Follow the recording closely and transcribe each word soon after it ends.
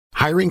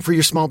Hiring for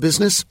your small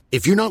business?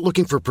 If you're not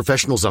looking for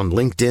professionals on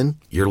LinkedIn,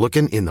 you're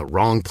looking in the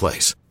wrong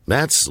place.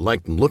 That's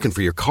like looking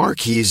for your car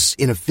keys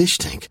in a fish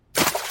tank.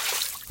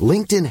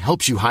 LinkedIn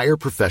helps you hire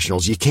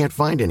professionals you can't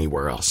find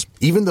anywhere else,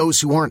 even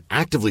those who aren't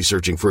actively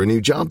searching for a new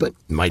job but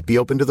might be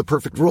open to the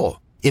perfect role.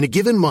 In a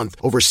given month,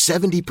 over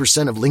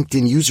 70% of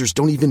LinkedIn users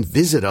don't even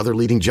visit other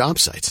leading job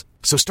sites.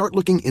 So start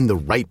looking in the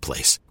right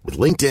place. With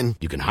LinkedIn,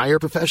 you can hire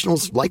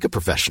professionals like a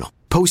professional.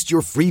 Post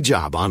your free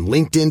job on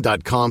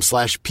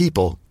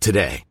linkedin.com/people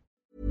today.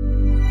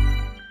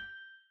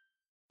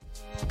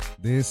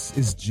 This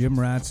is Gym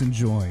Rats and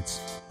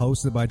Joints,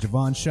 hosted by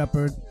Javon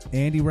Shepard,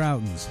 Andy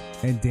Routens,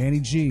 and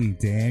Danny G.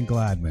 Dan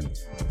Gladman.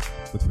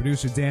 With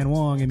producer Dan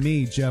Wong and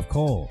me, Jeff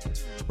Cole.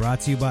 Brought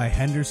to you by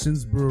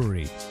Henderson's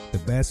Brewery. The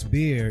best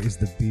beer is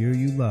the beer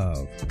you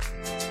love.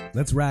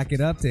 Let's rack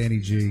it up, Danny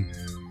G.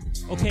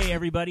 Okay,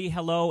 everybody,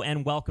 hello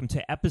and welcome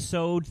to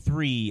episode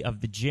 3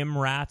 of the Gym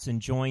Rats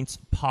and Joints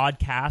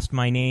podcast.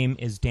 My name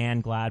is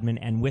Dan Gladman,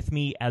 and with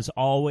me, as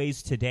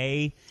always,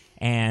 today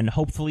and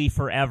hopefully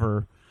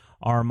forever,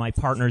 are my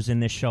partners in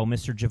this show,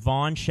 Mr.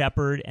 Javon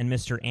Shepard and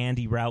Mr.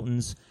 Andy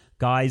Routens.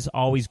 Guys,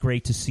 always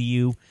great to see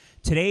you.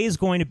 Today is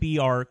going to be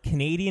our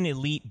Canadian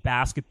Elite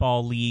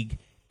Basketball League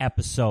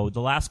episode.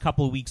 The last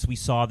couple of weeks we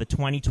saw the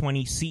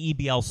 2020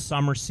 CEBL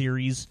Summer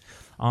Series.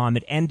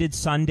 It ended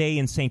Sunday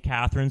in St.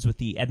 Catharines with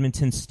the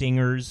Edmonton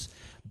Stingers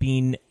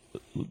being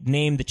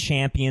named the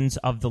champions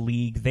of the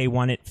league. They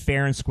won it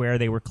fair and square.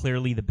 They were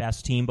clearly the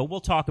best team, but we'll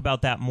talk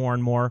about that more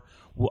and more.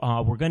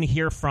 We're going to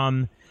hear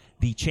from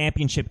the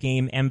championship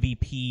game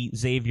MVP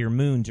Xavier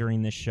Moon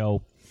during this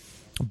show.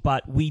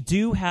 But we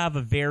do have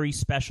a very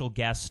special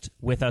guest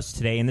with us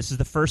today, and this is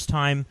the first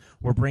time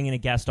we're bringing a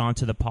guest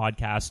onto the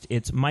podcast.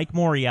 It's Mike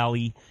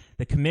Morreale,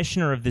 the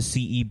commissioner of the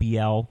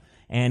CEBL,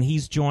 and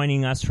he's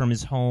joining us from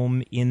his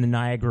home in the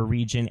Niagara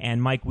region.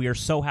 And Mike, we are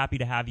so happy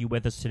to have you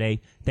with us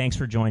today. Thanks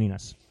for joining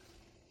us.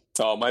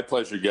 Oh, my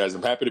pleasure, guys.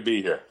 I'm happy to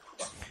be here.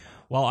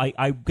 Well,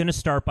 I'm going to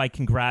start by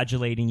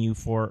congratulating you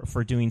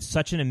for doing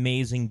such an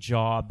amazing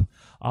job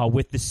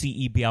with the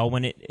CEBL.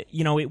 When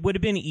it would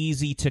have been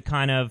easy to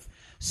kind of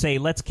say,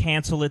 let's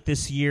cancel it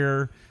this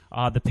year.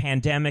 The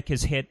pandemic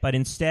has hit, but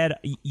instead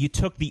you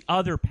took the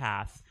other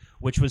path,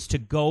 which was to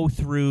go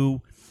through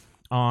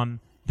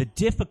the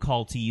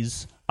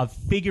difficulties of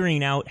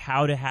figuring out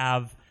how to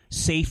have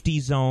safety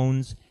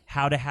zones,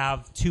 how to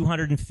have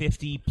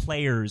 250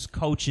 players,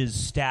 coaches,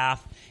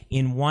 staff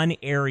in one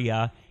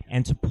area,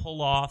 and to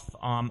pull off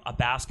a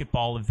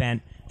basketball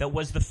event that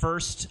was the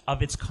first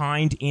of its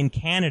kind in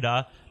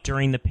Canada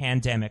during the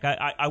pandemic.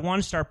 I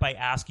want to start by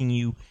asking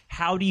you,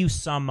 how do you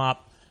sum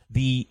up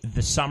the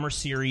summer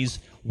series?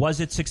 Was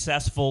it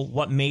successful?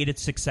 What made it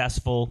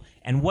successful?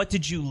 And what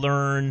did you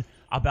learn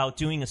about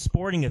doing a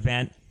sporting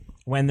event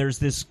when there's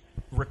this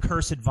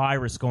recursive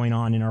virus going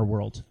on in our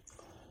world?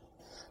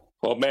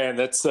 Well, man,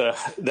 those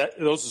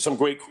are some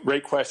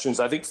great questions.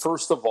 I think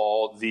first of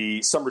all,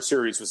 the summer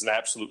series was an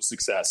absolute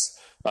success.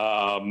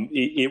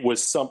 It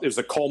was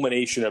a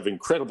culmination of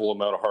incredible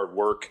amount of hard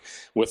work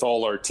with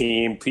all our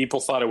team. People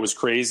thought it was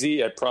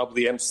crazy. I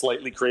probably am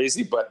slightly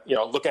crazy, but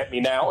look at me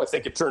now. I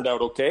think it turned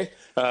out okay.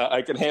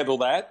 I can handle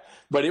that.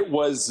 But it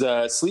was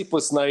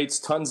sleepless nights,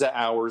 tons of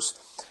hours.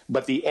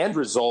 But the end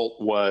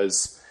result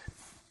was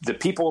the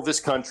people of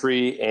this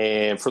country,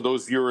 and for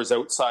those viewers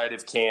outside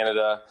of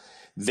Canada,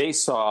 they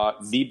saw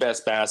the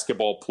best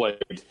basketball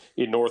played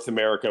in North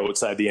America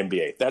outside the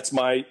NBA. That's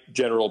my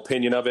general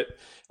opinion of it.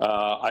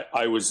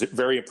 I was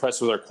very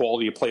impressed with our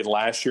quality of play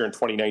last year in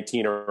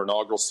 2019, our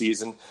inaugural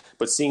season.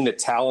 But seeing the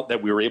talent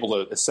that we were able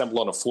to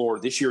assemble on a floor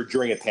this year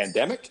during a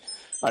pandemic,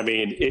 I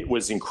mean, it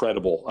was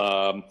incredible.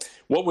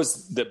 What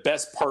was the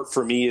best part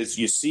for me is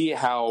you see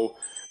how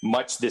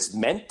much this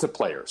meant to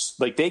players.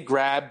 Like, they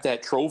grabbed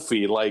that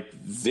trophy like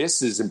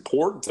this is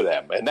important to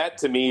them. And that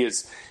to me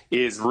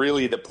is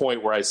really the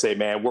point where I say,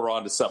 man, we're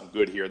on to something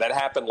good here. That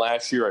happened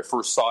last year. I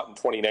first saw it in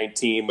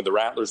 2019 when the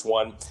Rattlers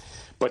won.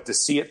 But to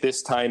see it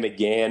this time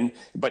again,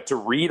 but to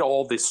read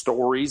all the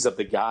stories of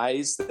the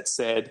guys that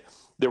said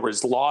there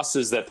was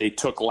losses that they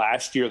took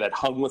last year that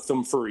hung with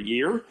them for a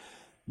year,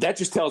 that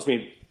just tells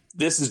me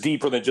this is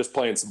deeper than just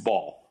playing some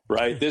ball.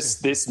 Right.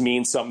 This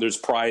means something. There's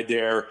pride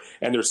there,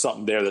 and there's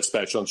something there that's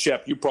special. And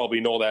Shep, you probably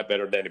know that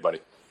better than anybody.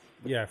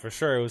 Yeah, for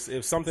sure. It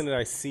was something that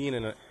I seen,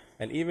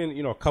 and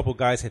even a couple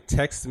guys had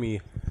texted me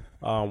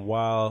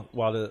while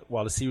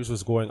the series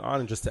was going on,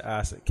 and just to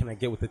ask, can I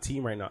get with the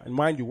team right now? And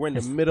mind you, we're in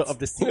the middle of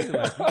the season.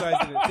 Like, you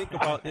guys didn't think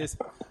about this,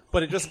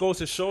 but it just goes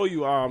to show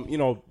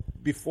you,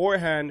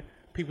 beforehand,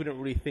 people didn't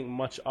really think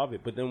much of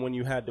it. But then when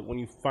you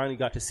finally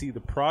got to see the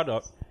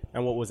product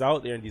and what was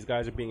out there, and these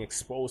guys are being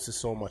exposed to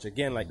so much.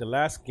 Again, like the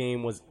last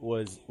game was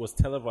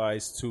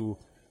televised to,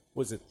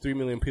 was it 3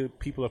 million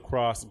people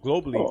across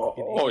globally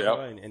in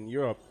Asia and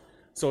Europe.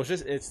 So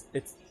it's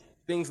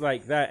things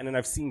like that. And then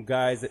I've seen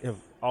guys that have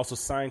also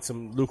signed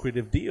some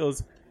lucrative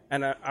deals,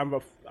 and I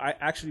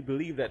actually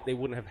believe that they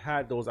wouldn't have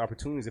had those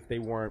opportunities if they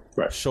weren't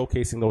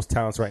showcasing those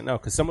talents right now.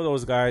 Because some of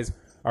those guys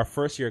are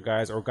first year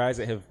guys, or guys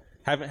that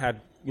haven't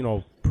had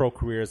pro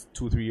careers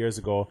 2-3 years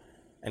ago.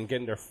 and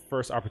getting their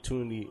first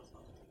opportunity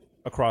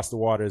across the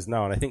waters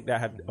now. And I think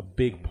that had a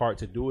big part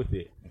to do with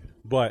it.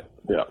 But,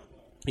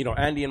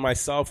 Andy and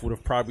myself would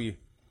have probably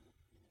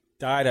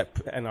died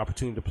at an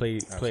opportunity to play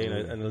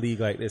in a league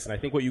like this. And I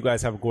think what you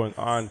guys have going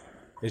on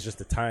is just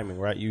the timing,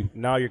 right?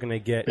 Now you're going to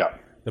get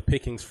the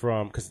pickings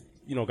from, because,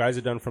 guys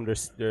are done from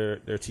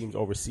their teams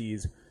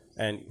overseas.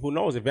 And who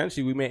knows,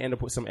 eventually we may end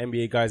up with some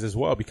NBA guys as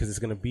well, because it's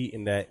going to be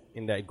in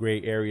that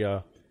gray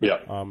area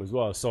as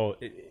well. So,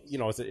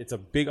 it's a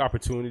big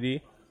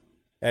opportunity.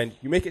 And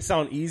you make it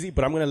sound easy,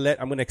 but I'm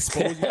gonna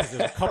expose you, because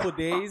there's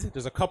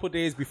a couple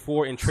days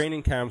before in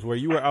training camps where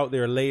you were out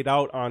there laid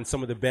out on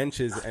some of the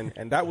benches,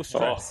 and that was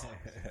stress.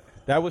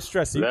 That was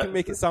stress. So you can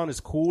make it sound as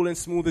cool and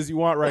smooth as you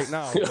want right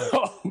now.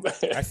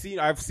 But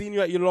I've seen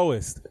you at your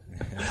lowest.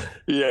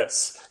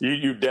 Yes,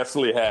 you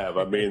definitely have.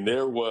 I mean,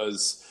 there were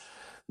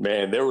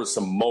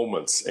some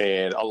moments,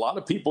 and a lot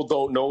of people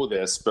don't know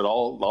this, but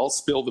I'll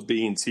spill the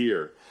beans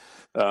here.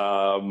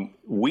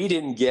 We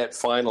didn't get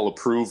final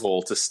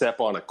approval to step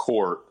on a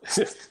court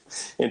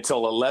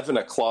until 11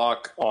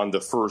 o'clock on the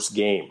first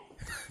game.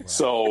 Wow.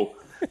 So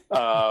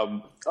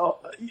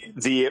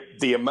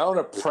the amount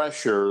of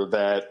pressure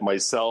that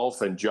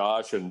myself and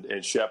Josh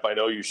and Shep, I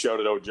know you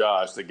shouted out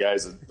Josh, the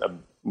guy's a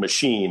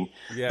machine,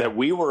 that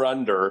we were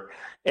under,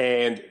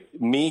 and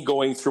me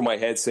going through my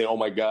head saying, oh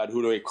my God,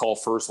 who do I call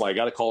first? Well, I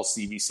got to call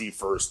CBC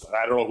first.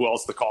 I don't know who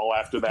else to call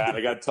after that.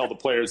 I got to tell the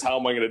players, how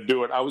am I going to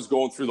do it? I was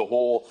going through the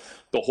whole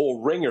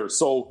ringer.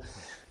 So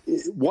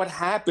what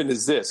happened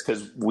is this,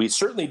 because we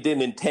certainly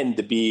didn't intend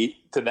for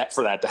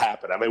that to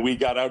happen. I mean, we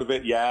got out of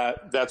it. Yeah,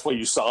 that's why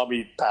you saw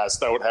me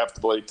passed out half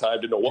the bloody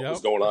time, didn't know what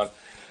was going on.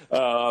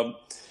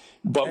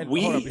 But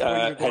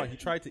he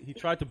tried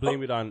to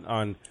blame it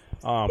on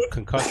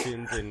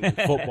concussions and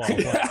football.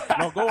 But,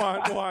 no, go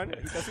on.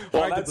 He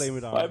tried to blame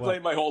it on. I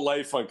blame my whole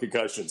life on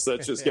concussions.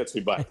 That just gets me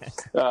by.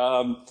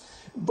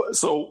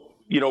 So,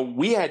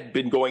 we had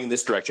been going in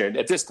this direction.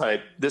 At this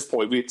point,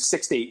 we had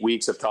 6 to 8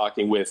 weeks of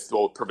talking with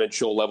both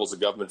provincial levels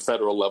of government,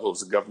 federal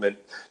levels of government,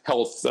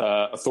 health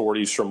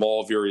authorities from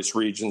all various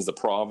regions, the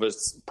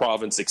province,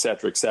 et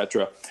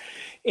cetera.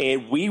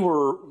 And we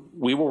were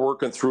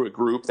working through a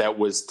group that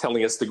was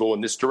telling us to go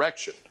in this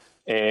direction.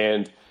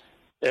 And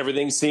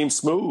everything seemed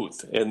smooth.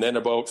 And then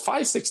about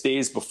 5-6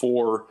 days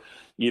before,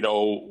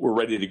 we're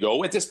ready to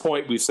go. At this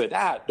point, we've said,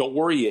 don't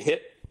worry,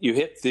 you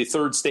hit the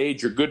third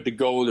stage, you're good to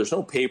go. There's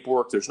no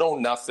paperwork, there's no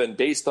nothing.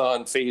 Based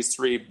on phase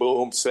 3,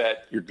 boom,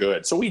 set, you're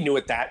good. So we knew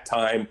at that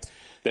time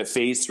that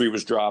phase 3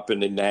 was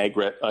dropping in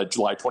Niagara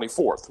July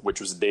 24th,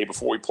 which was the day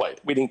before we played.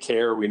 We didn't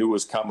care. We knew it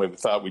was coming. We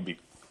thought we'd be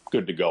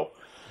good to go.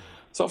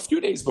 So a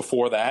few days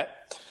before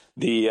that,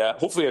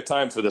 hopefully I have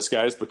time for this,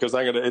 guys, because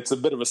it's a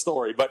bit of a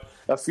story. But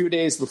a few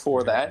days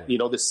before that,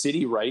 the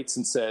city writes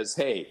and says,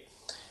 hey,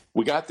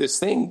 we got this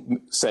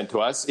thing sent to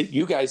us.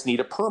 You guys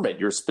need a permit.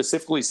 You're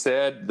specifically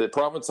said the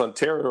province of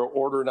Ontario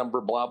order number,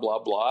 blah, blah,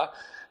 blah.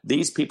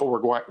 These people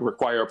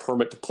require a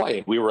permit to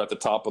play. We were at the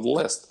top of the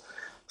list.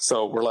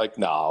 So we're like,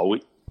 no,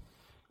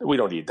 we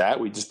don't need that.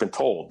 We've just been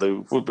told.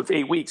 For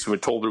 8 weeks, we were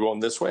told we're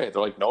going this way.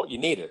 They're like, no, you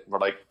need it. We're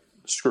like,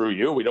 screw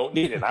you, we don't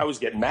need it. And I was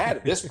getting mad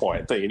at this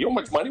point, thinking, you know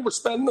how much money we're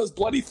spending on this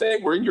bloody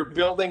thing? We're in your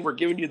building. We're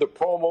giving you the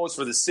promos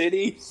for the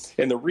city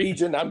and the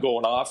region. I'm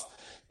going off.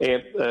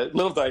 And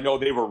little did I know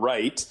they were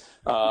right.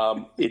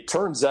 It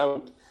turns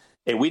out,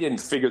 and we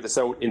didn't figure this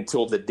out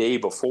until the day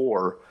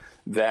before,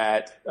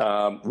 that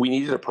we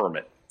needed a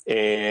permit.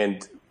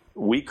 And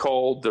we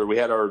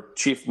had our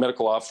chief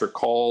medical officer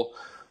call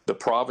the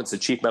province, the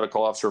chief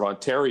medical officer of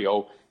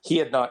Ontario. He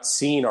had not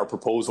seen our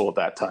proposal at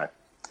that time.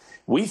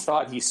 We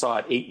thought he saw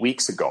it 8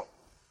 weeks ago.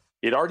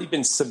 It had already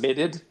been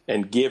submitted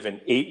and given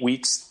 8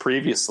 weeks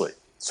previously.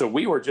 So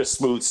we were just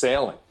smooth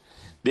sailing.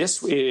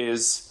 This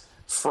is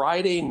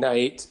Friday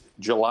night,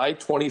 July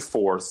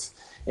 24th,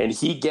 and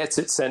he gets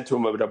it sent to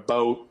him at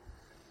about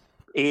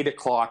 8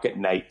 o'clock at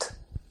night.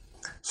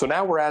 So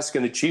now we're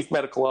asking the chief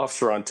medical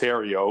officer of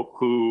Ontario,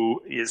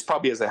 who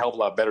probably has a hell of a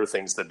lot better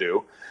things to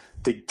do,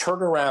 to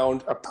turn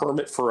around a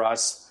permit for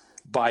us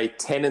by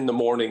 10 in the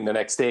morning the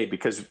next day,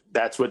 because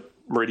that's what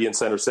Meridian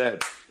Center said.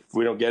 If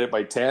we don't get it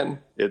by 10,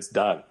 it's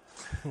done.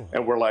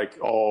 And we're like,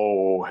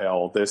 oh,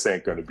 hell, this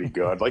ain't going to be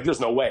good. Like, there's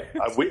no way.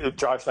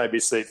 Josh and I be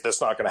safe. That's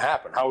not going to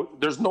happen.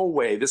 There's no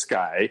way this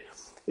guy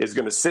is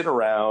going to sit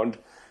around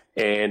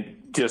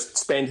and just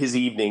spend his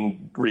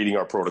evening reading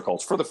our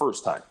protocols for the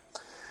first time.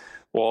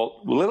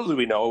 Well, little do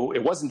we know,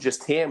 it wasn't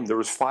just him. There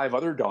was 5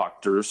 other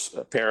doctors,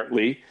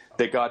 apparently,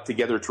 that got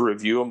together to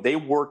review them. They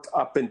worked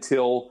up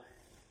until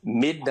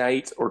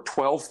midnight or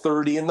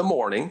 12:30 in the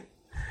morning.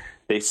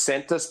 They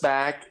sent us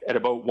back at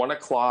about 1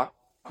 o'clock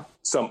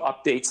some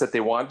updates that they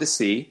wanted to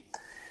see.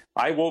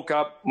 I woke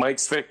up Mike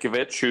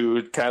Svikovich,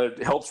 who kind of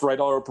helps write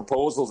all our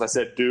proposals. I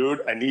said,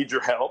 dude, I need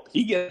your help.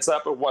 He gets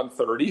up at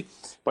 1:30.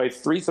 By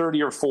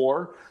 3:30 or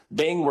 4,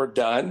 bang, we're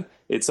done.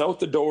 It's out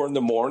the door in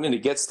the morning.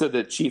 It gets to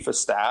the chief of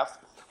staff.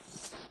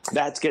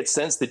 That gets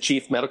sent to the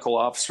chief medical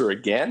officer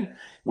again.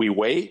 We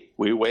wait.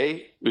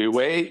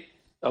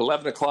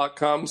 11 o'clock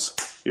comes.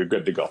 You're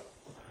good to go.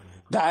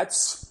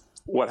 That's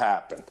what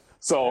happened.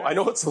 So I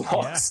know it's a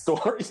long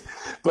story,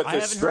 but the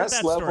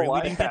stress level story. We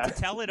I didn't had, get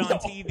to tell it on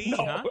TV,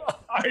 huh?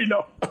 I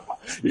know.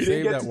 You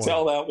didn't get to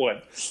tell that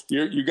one.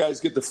 You guys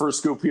get the first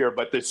scoop here,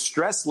 but the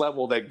stress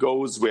level that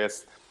goes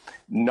with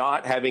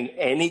not having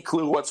any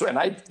clue whatsoever.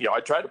 And I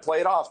tried to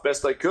play it off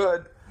best I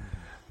could,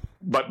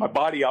 but my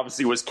body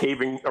obviously was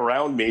caving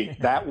around me.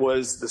 That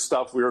was the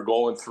stuff we were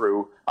going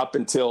through up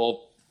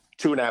until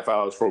 2.5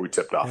 hours before we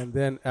tipped off. And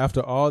then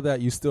after all that,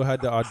 you still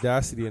had the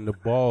audacity and the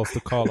balls to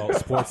call out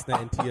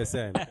Sportsnet and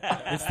TSN.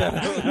 Instead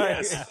of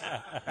yes.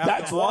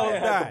 That's why I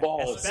had the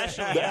balls.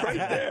 That right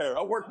there.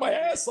 I worked my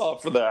ass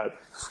off for that.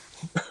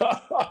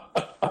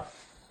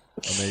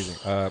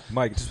 Amazing.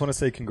 Mike, just want to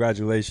say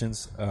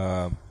congratulations.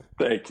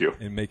 Thank you.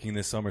 In making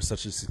this summer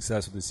such a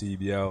success with the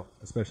CEBL,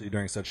 especially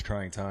during such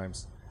trying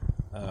times.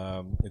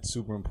 It's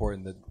super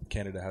important that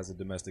Canada has a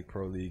domestic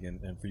pro league,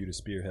 and for you to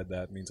spearhead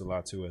that means a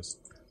lot to us.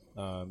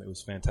 It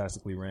was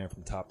fantastically ran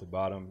from top to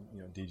bottom.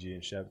 DG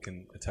and Shep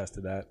can attest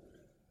to that.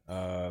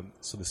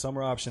 So the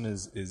summer option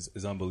is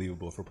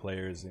unbelievable for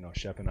players.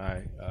 Shep and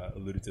I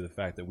alluded to the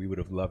fact that we would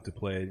have loved to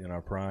play in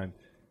our prime,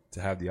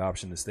 to have the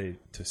option to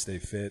stay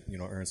fit,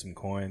 earn some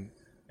coin,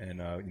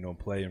 and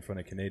play in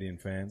front of Canadian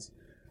fans.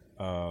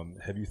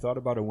 Have you thought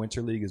about a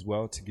winter league as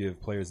well to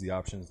give players the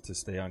option to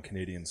stay on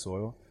Canadian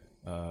soil?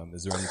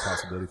 Is there any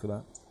possibility for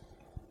that?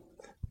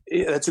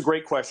 That's a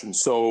great question.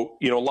 So,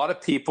 a lot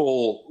of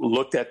people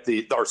looked at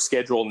our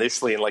schedule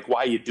initially and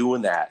why are you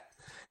doing that?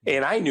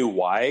 And I knew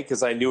why,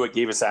 because I knew it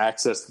gave us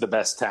access to the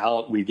best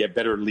talent. We'd get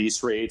better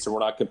lease rates, and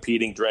we're not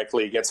competing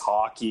directly against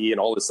hockey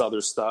and all this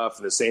other stuff.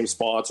 And the same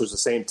sponsors, the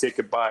same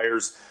ticket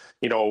buyers,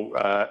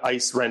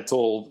 ice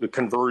rental, the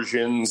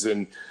conversions,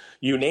 and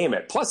you name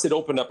it. Plus, it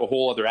opened up a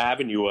whole other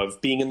avenue of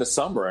being in the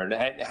summer and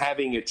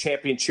having a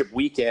championship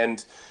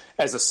weekend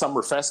as a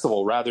summer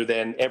festival rather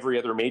than every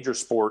other major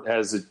sport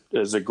as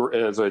a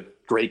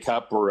Grey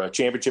Cup or a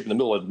championship in the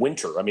middle of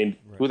winter. I mean,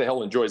 Who the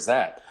hell enjoys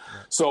that?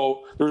 Right.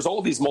 So there's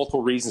all these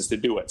multiple reasons to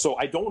do it. So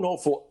I don't know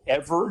if we'll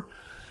ever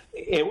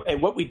 –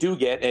 and what we do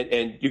get,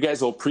 and you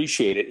guys will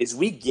appreciate it, is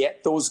we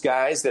get those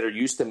guys that are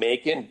used to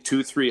making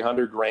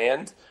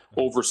 $200,000-$300,000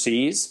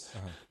 overseas.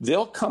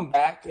 They'll come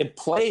back and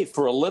play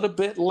for a little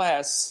bit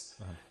less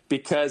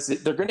because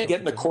they're going to get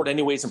in the court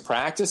anyways in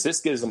practice. This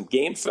gives them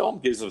game film,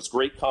 gives us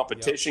great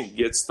competition,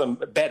 gets them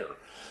better.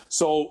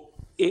 So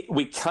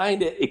it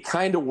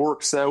kind of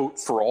works out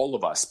for all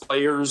of us,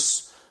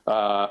 players,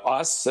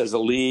 us as a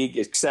league,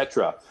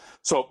 etc.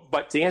 So,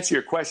 but to answer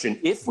your question,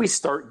 if we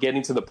start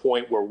getting to the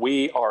point where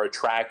we are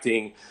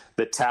attracting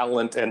the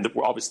talent and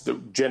obviously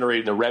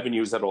generating the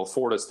revenues that will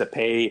afford us to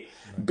pay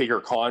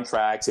bigger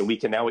contracts, and we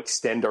can now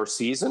extend our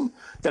season,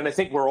 then I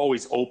think we're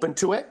always open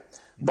to it.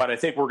 But I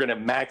think we're going to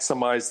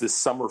maximize this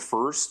summer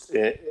first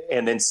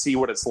and then see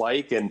what it's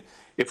like. And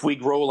if we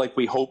grow like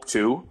we hope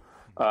to,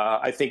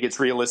 I think it's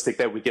realistic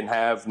that we can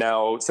have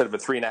now, instead of a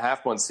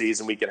 3.5-month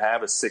season, we can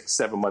have a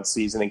 6-7 month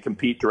season and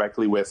compete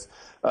directly with,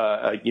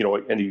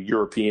 any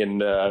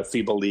European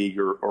FIBA league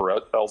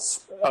or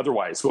else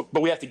otherwise.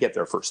 But we have to get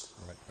there first.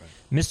 Right.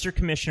 Mr.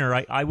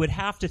 Commissioner, I would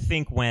have to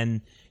think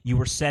when you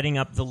were setting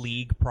up the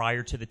league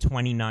prior to the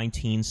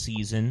 2019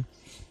 season,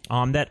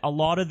 that a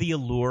lot of the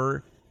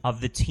allure of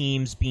the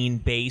teams being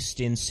based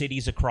in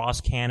cities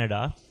across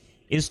Canada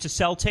is to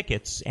sell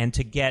tickets and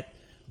to get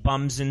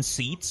bums in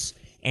seats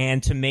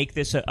and to make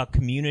this a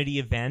community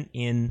event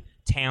in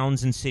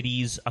towns and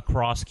cities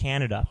across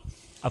Canada.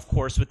 Of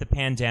course, with the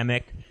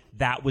pandemic,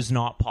 that was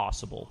not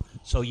possible.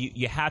 So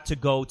you had to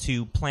go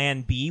to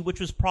Plan B,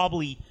 which was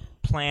probably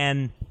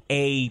Plan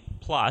A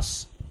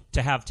plus,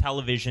 to have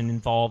television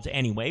involved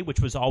anyway, which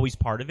was always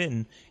part of it.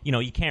 And,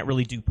 you can't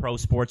really do pro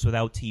sports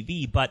without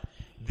TV. But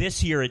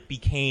this year it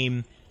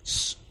became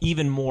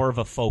even more of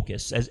a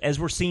focus, as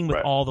we're seeing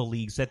with all the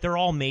leagues, that they're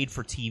all made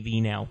for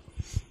TV now.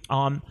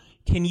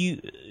 Can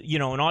you,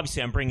 and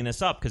obviously I'm bringing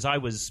this up because I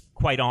was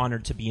quite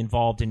honored to be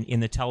involved in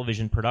the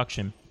television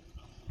production.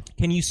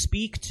 Can you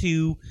speak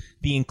to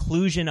the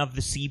inclusion of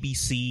the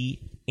CBC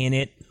in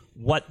it,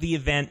 what the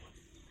event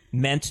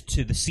meant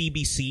to the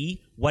CBC,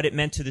 what it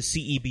meant to the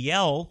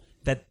CEBL,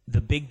 that the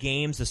big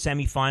games, the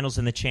semifinals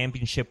and the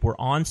championship were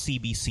on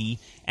CBC,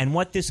 and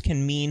what this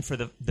can mean for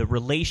the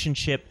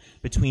relationship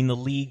between the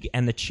league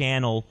and the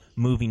channel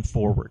moving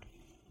forward?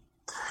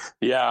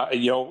 Yeah,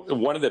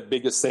 one of the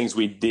biggest things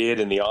we did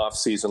in the off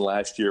season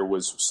last year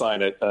was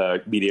sign a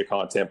media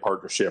content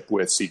partnership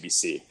with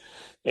CBC.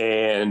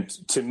 And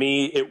to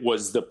me, it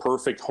was the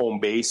perfect home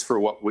base for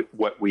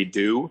what we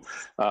do.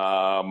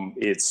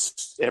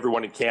 It's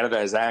everyone in Canada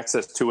has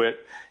access to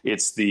it.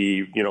 It's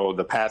the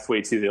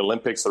pathway to the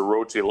Olympics, the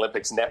road to the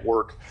Olympics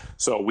network.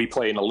 So we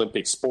play an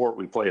Olympic sport.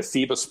 We play a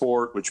FIBA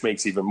sport, which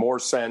makes even more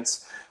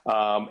sense.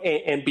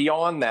 And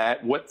beyond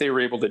that, what they were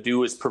able to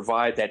do is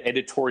provide that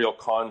editorial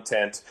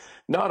content,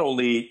 not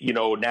only,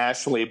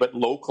 nationally, but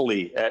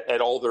locally at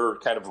all their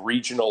kind of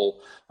regional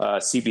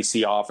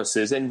CBC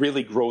offices, and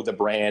really grow the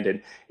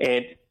brand.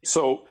 And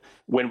so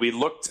when we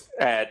looked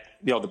at,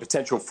 the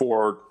potential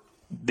for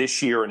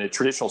this year in a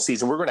traditional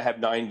season, we're going to have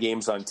 9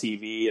 games on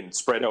TV and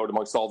spread out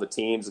amongst all the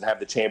teams and have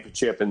the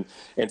championship and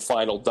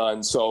final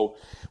done. So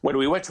when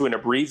we went to an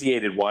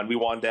abbreviated one,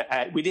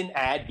 we didn't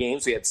add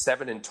games. We had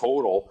 7 in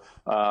total.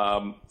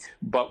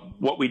 But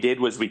what we did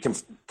was we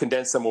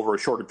condensed them over a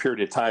shorter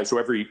period of time. So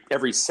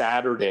every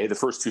Saturday, the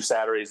first 2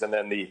 Saturdays, and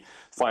then the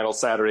final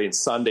Saturday and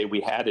Sunday,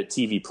 we had a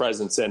TV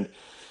presence. And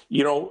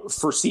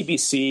for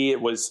CBC,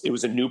 it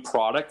was a new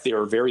product. They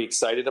were very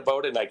excited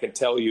about it, and I can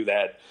tell you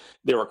that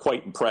they were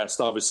quite impressed.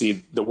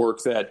 Obviously, the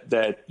work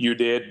that you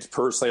did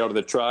personally out of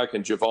the truck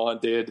and Javon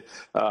did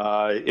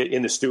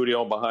in the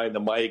studio behind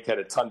the mic had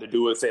a ton to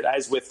do with it,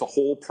 as with the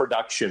whole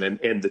production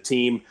and the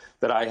team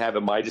that I have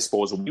at my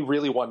disposal. We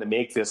really wanted to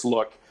make this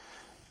look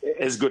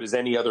as good as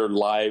any other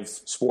live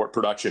sport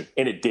production,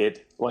 and it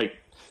did. Like,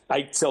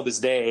 I till this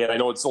day, and I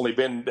know it's only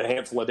been a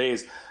handful of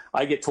days,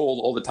 I get told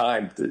all the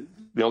time,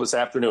 this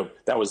afternoon,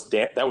 that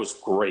was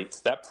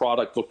great. That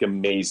product looked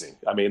amazing.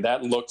 I mean,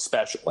 that looked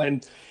special.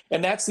 And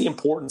that's the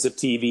importance of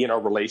TV in our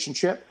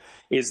relationship,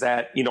 is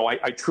that,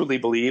 I truly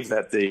believe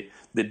that the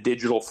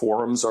digital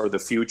forums are the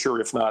future,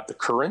 if not the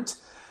current.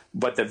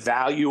 But the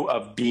value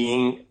of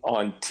being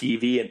on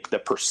TV and the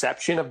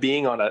perception of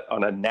being on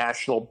a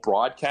national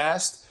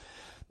broadcast,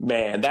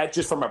 man, that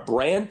just from a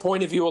brand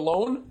point of view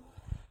alone,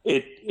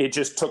 it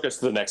just took us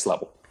to the next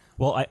level.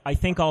 Well, I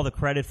think all the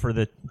credit for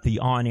the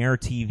on-air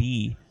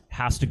TV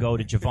has to go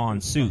to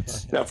Javon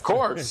Suits. Of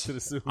course.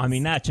 I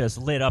mean, that just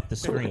lit up the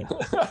screen.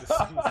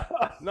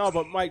 No,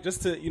 but Mike,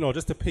 just to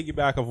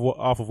piggyback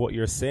off of what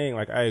you're saying,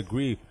 like, I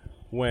agree.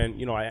 When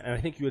and I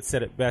think you had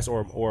said it best,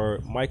 or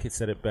Mike had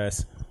said it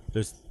best.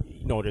 There's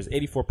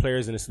 84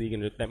 players in this league,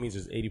 and that means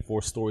there's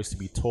 84 stories to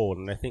be told.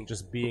 And I think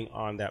just being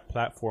on that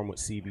platform with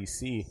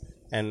CBC,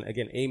 and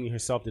again, Amy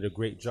herself did a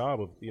great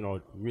job of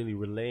really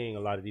relaying a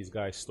lot of these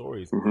guys'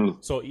 stories. Mm-hmm.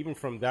 So even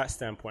from that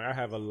standpoint, I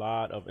have a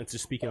lot of, and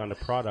just speaking on the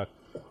product,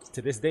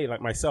 to this day,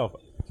 like myself,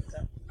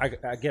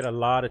 I get a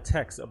lot of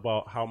texts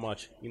about how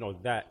much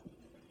that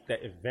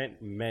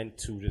event meant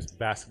to just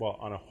basketball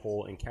on a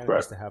whole in Canada,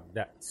 just to have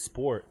that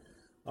sport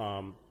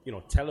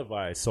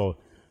televised. So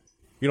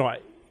I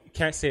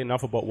can't say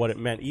enough about what it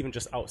meant, even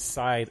just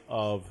outside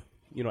of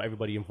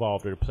everybody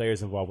involved or the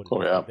players involved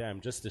with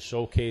them, just to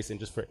showcase and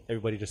just for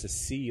everybody just to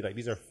see, like,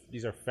 these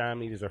are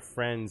family, these are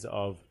friends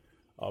of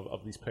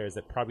these players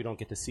that probably don't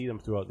get to see them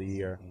throughout the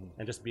year,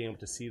 and just being able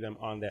to see them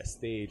on that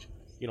stage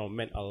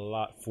meant a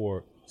lot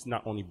for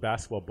not only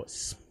basketball but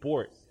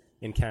sport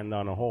in Canada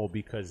on a whole,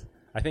 because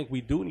I think we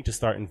do need to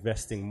start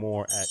investing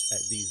more at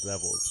these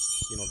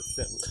levels.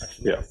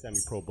 The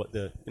semi-pro, but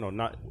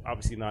not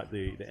obviously not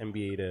the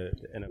NBA,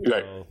 the NFL,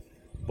 right.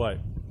 But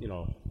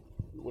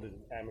what is it,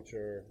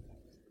 amateur,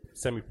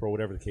 semi-pro,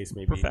 whatever the case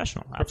may be.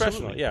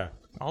 Professional, yeah,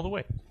 all the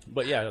way.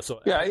 But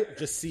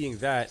just seeing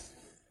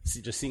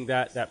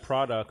that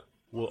product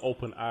will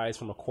open eyes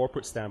from a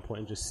corporate standpoint,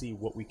 and just see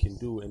what we can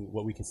do and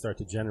what we can start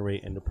to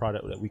generate, and the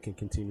product that we can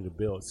continue to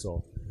build.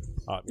 So,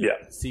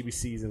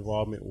 CBC's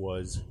involvement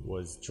was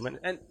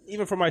tremendous, and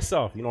even for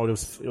myself, it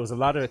was a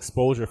lot of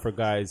exposure for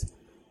guys,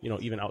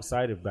 even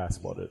outside of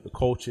basketball, the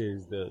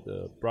coaches,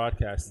 the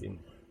broadcasting.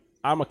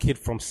 I'm a kid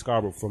from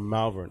Scarborough, from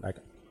Malvern. Like,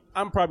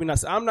 I'm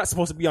not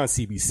supposed to be on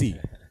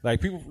CBC. Like,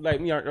 people like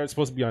me aren't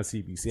supposed to be on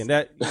CBC, and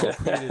that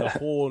created a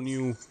whole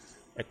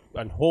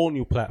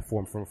new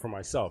platform for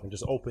myself, and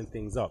just opened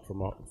things up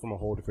from a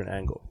whole different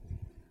angle.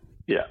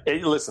 Yeah,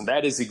 hey, listen,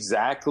 that is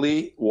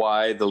exactly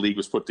why the league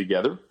was put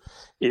together.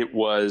 It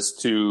was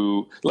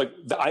to,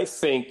 I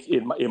think,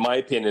 in my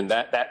opinion,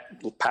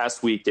 that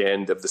past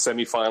weekend of the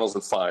semifinals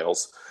and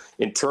finals,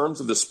 in terms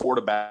of the sport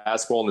of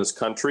basketball in this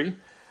country,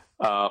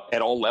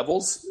 at all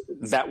levels,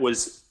 that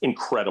was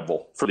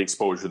incredible for the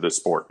exposure to the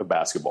sport of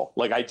basketball.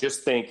 Like, I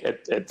just think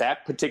at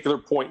that particular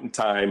point in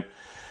time,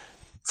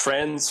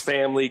 friends,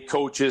 family,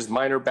 coaches,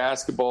 minor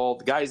basketball,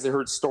 the guys that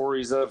heard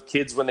stories of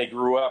kids when they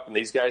grew up and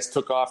these guys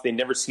took off, they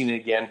never seen it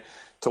again,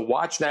 to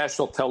watch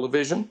national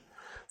television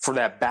for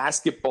that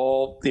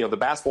basketball, the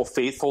basketball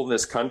faithful in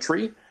this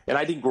country. And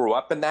I didn't grow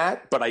up in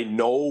that, but I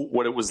know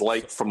what it was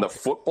like from the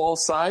football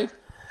side.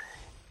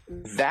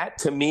 That,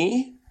 to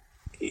me,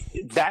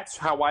 that's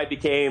how I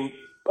became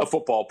a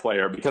football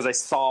player, because I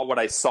saw what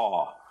I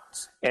saw.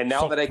 And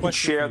now that I can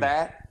share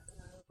that,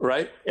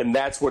 right? And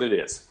that's what it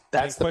is.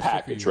 That's the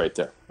package right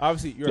there.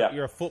 Obviously,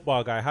 you're a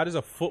football guy. How does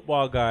a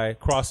football guy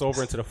cross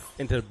over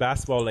into the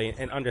basketball lane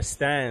and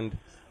understand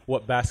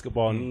what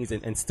basketball needs,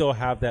 and still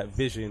have that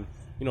vision,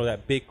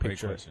 that big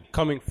picture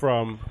coming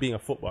from being a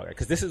football guy?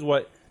 Because this is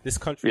what this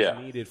country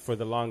needed for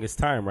the longest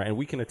time, right? And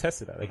we can attest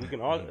to that. Like, we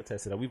can all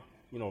attest to that. We've,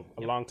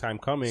 a long time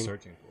coming,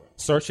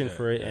 searching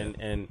for it,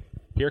 and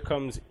here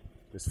comes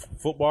this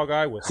football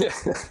guy with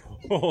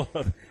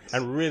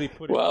and really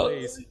put in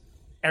place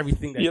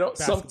everything that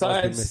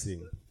basketball's been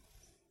missing.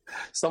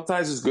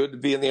 Sometimes it's good to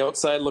be on the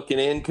outside looking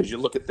in, because you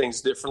look at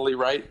things differently,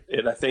 right?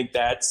 And I think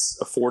that's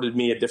afforded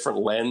me a different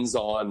lens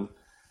on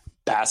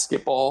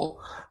basketball.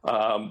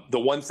 The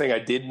one thing I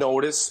did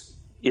notice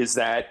is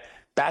that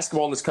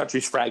basketball in this country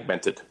is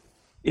fragmented.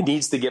 It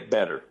needs to get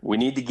better. We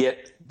need to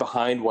get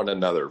behind one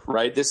another,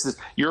 right? This is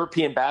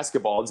European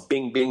basketball. It's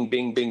bing, bing,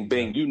 bing, bing,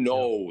 bing. You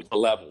know the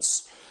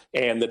levels.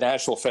 And the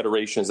National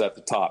Federation is at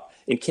the top.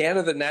 In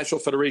Canada, the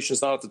National Federation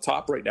is not at the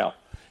top right now.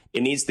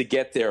 It needs to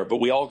get there, but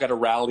we all got to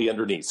rally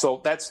underneath. So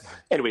that's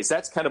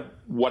kind of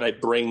what I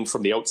bring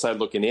from the outside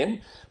looking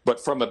in. But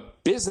from a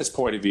business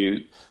point of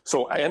view,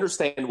 so I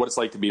understand what it's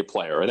like to be a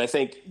player. And I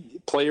think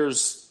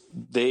players,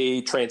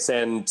 they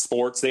transcend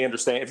sports. They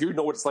understand. If you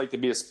know what it's like to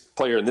be a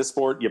player in this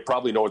sport, you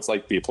probably know what it's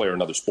like to be a player in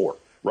another sport,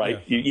 right?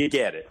 Yeah. You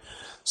get it.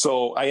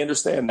 So I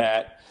understand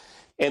that.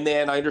 And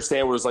then I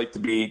understand what it's like to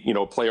be,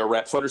 player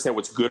rep. So I understand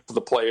what's good for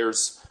the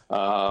players.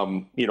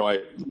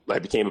 I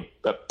became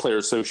a player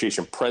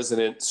association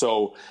president,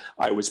 so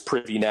I was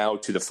privy now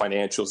to the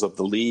financials of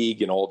the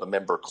league and all the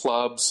member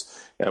clubs.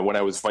 And when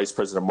I was vice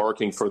president of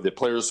marketing for the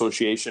Players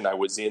Association, I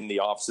was in the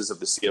offices of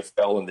the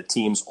CFL and the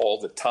teams all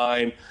the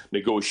time,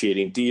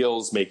 negotiating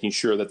deals, making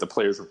sure that the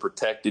players were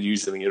protected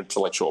using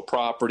intellectual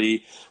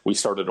property. We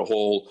started a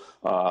whole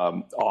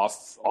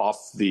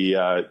off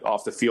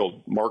the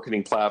field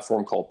marketing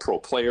platform called Pro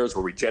Players,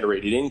 where we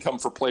generated income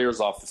for players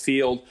off the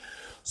field.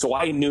 So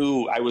I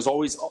knew I was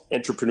always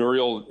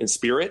entrepreneurial in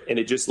spirit, and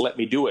it just let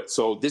me do it.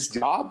 So this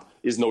job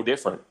is no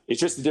different.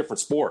 It's just a different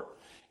sport.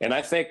 And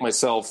I thank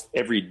myself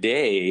every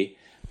day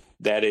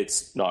that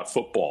it's not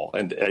football.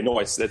 And I know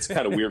that's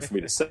kind of weird for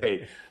me to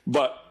say,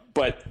 but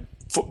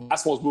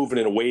basketball is moving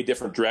in a way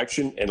different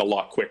direction and a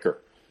lot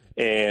quicker.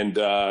 And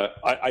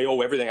I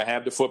owe everything I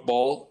have to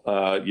football.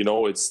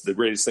 It's the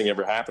greatest thing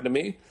ever happened to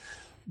me.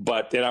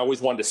 But then I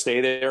always wanted to stay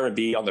there and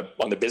be on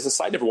the business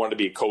side. I never wanted to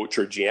be a coach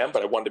or a GM,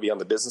 but I wanted to be on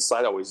the business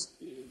side. I always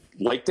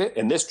liked it.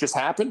 And this just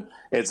happened,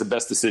 and it's the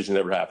best decision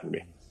that ever happened to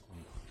me.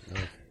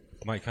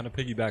 Mike, kind of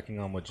piggybacking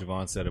on what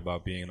Javon said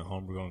about being a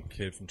homegrown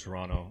kid from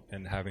Toronto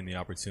and having the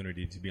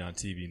opportunity to be on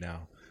TV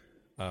now.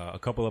 A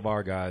couple of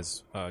our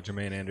guys,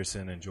 Jermaine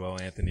Anderson and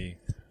Joel Anthony,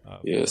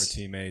 former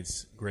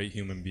teammates, great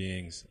human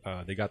beings.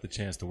 They got the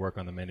chance to work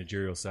on the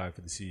managerial side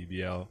for the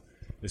CEBL.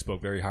 They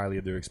spoke very highly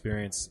of their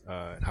experience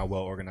and how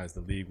well organized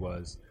the league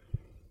was.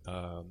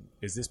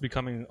 Is this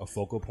becoming a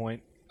focal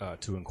point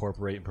to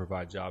incorporate and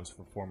provide jobs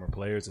for former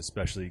players,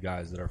 especially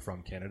guys that are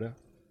from Canada?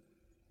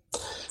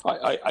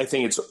 I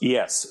think it's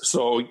yes.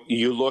 So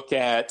you look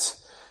at,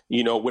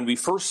 when we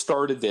first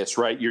started this,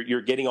 right,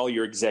 you're getting all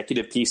your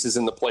executive pieces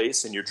into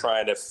place and you're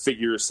trying to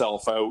figure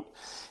yourself out.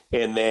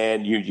 And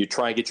then you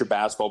try and get your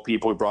basketball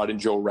people. We brought in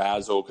Joe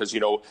Razzo because,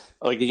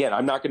 again,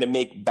 I'm not going to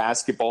make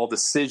basketball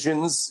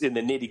decisions in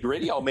the nitty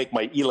gritty. I'll make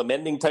my Elam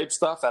Ending type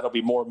stuff. That'll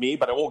be more me,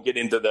 but I won't get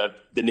into the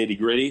nitty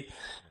gritty.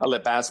 I'll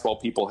let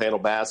basketball people handle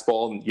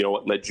basketball and,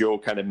 let Joe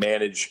kind of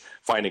manage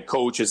finding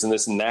coaches and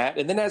this and that.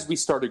 And then as we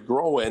started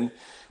growing,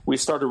 we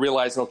started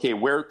realizing, okay,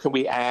 where can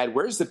we add?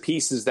 Where's the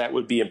pieces that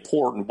would be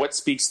important? What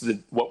speaks to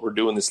what we're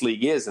doing this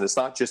league is? And it's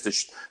not just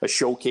a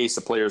showcase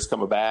of players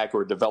coming back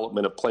or a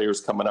development of players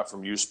coming up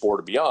from youth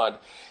sport or beyond.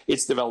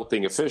 It's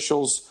developing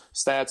officials,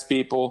 stats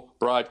people,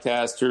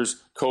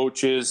 broadcasters,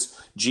 coaches,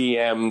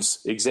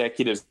 GMs,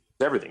 executives,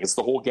 everything. It's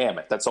the whole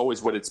gamut. That's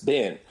always what it's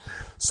been.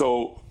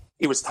 So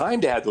it was time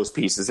to add those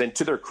pieces. And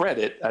to their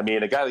credit, a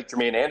guy like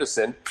Jermaine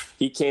Anderson,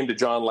 he came to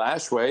John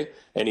Lashway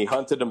and he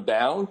hunted him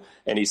down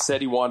and he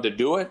said he wanted to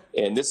do it.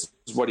 And this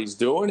is what he's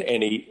doing.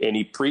 And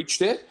he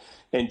preached it.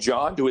 And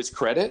John, to his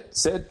credit,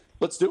 said,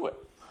 let's do it.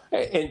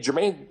 And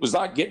Jermaine was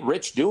not getting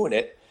rich doing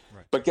it.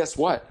 Right. But guess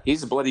what?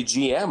 He's a bloody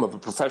GM of a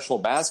professional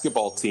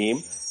basketball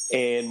team.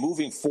 And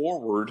moving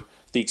forward,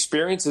 the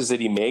experiences that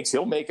he makes,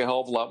 he'll make a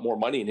hell of a lot more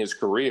money in his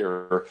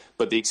career.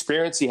 But the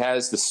experience he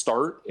has to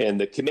start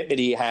and the commitment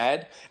he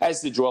had,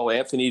 as did Joel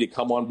Anthony, to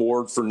come on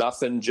board for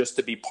nothing, just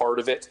to be part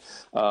of it.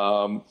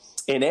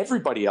 And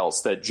everybody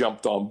else that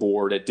jumped on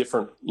board at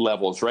different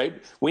levels,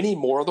 right? We need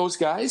more of those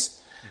guys.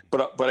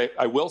 But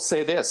I will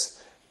say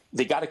this.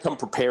 They got to come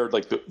prepared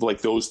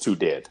like those two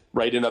did,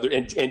 right? And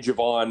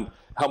Javon,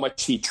 how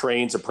much he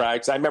trains and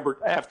practice. I remember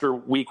after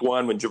week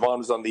one when Javon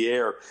was on the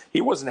air,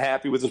 he wasn't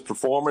happy with his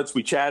performance.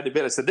 We chatted a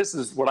bit. I said, this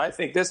is what I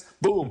think.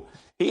 Boom.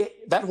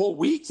 That whole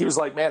week, he was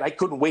like, man, I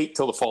couldn't wait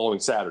till the following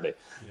Saturday.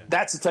 Yeah.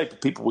 That's the type of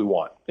people we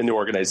want in the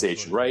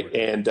organization, right?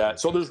 And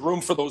so there's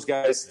room for those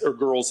guys or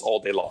girls all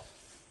day long.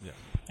 Yeah.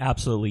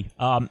 Absolutely.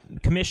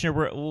 Commissioner,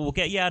 we'll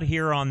get you out of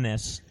here on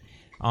this.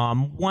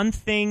 One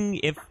thing,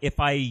 if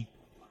I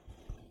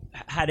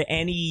had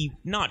any,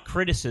 not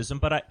criticism,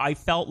 but I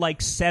felt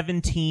like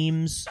 7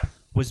 teams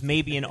was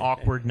maybe an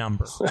awkward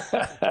number.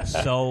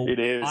 So it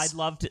is.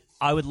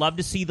 I would love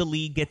to see the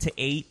league get to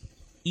 8,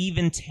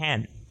 even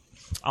 10.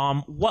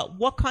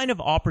 What kind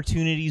of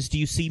opportunities do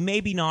you see,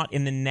 maybe not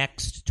in the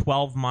next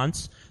 12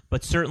 months,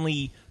 but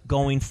certainly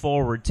going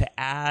forward to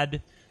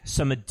add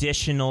some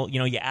additional,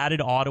 you added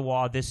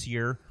Ottawa this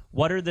year.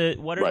 What are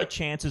the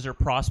chances or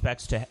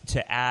prospects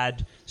to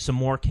add some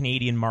more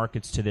Canadian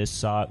markets to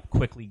this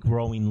quickly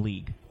growing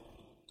league?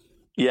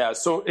 Yeah,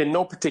 so in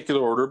no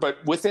particular order,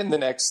 but within the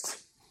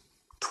next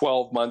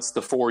 12 months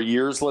to 4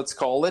 years, let's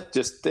call it.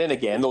 Just then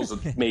again,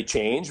 those may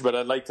change, but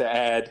I'd like to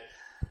add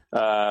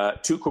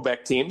 2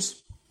 Quebec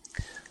teams.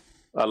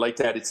 I'd like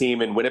to add a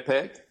team in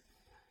Winnipeg,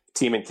 a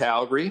team in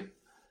Calgary,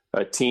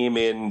 a team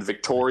in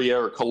Victoria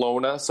or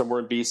Kelowna, somewhere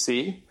in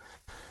BC,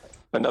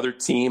 another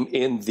team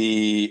in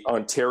the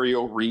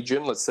Ontario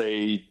region, let's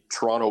say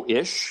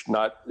Toronto-ish.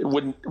 It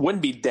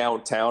wouldn't be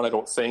downtown, I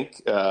don't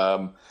think.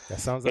 That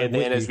sounds like. And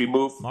then as we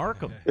move,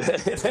 Markham, and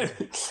then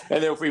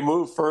if we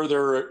move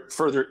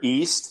further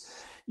east,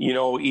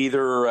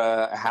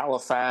 either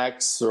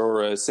Halifax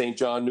or St.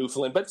 John,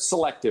 Newfoundland, but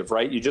selective,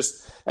 right? You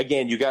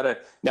got to.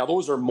 Now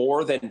those are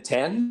more than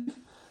 10,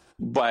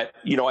 but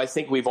I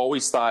think we've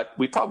always thought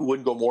we probably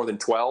wouldn't go more than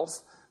 12,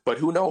 but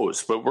who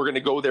knows? But we're going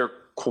to go there,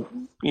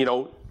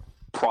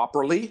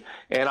 properly,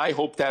 and I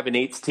hope to have an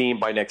 8th team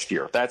by next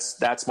year.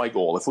 That's my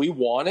goal. If we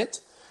want it,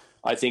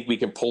 I think we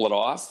can pull it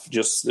off.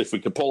 Just if we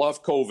could pull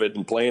off COVID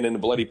and playing in the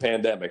bloody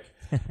pandemic,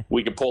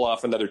 we could pull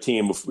off another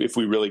team if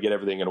we really get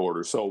everything in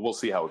order. So we'll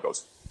see how it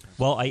goes.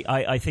 Well,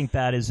 I think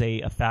that is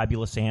a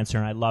fabulous answer,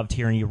 and I loved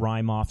hearing you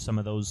rhyme off some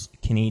of those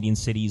Canadian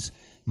cities.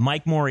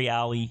 Mike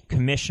Morreale,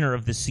 commissioner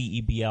of the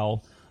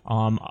CEBL.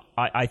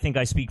 I think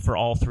I speak for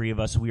all three of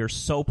us. We are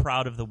so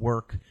proud of the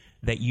work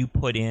that you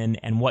put in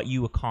and what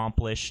you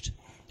accomplished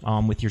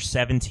with your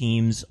 7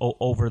 teams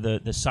over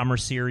the summer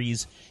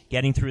series,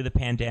 getting through the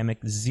pandemic,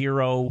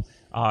 0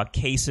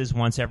 cases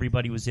once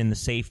everybody was in the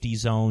safety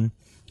zone.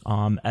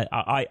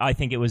 I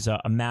think it was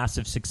a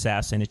massive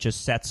success, and it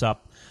just sets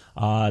up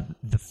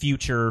the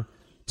future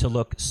to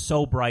look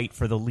so bright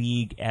for the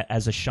league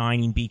as a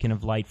shining beacon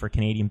of light for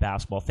Canadian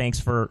basketball. Thanks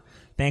for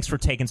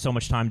taking so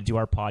much time to do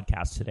our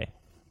podcast today.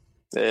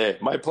 Hey,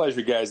 my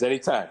pleasure, guys.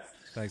 Anytime.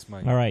 Thanks,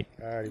 Mike. All right.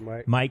 All right,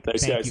 Mike. Mike,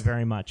 Thanks, thank guys. you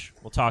very much.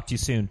 We'll talk to you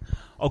soon.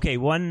 Okay,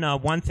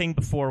 one thing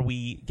before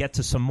we get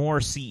to some more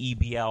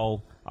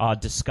CEBL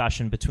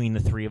discussion between the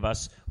three of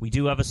us. We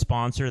do have a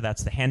sponsor.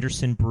 That's the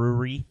Henderson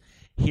Brewery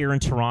here in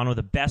Toronto.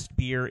 The best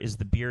beer is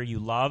the beer you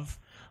love.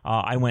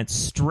 I went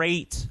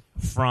straight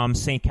from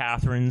St.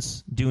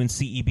 Catharines doing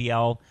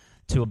CEBL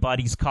to a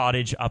buddy's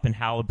cottage up in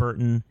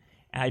Halliburton.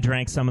 I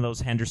drank some of those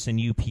Henderson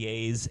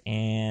UPAs,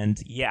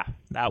 and yeah,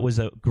 that was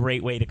a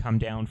great way to come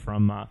down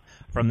from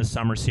the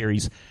summer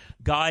series.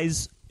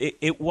 Guys,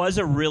 it was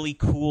a really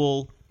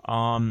cool,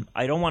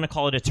 I don't want to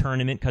call it a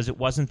tournament because it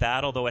wasn't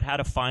that, although it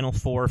had a Final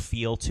Four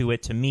feel to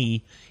it to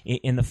me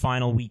in the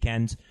final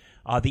weekend.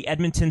 The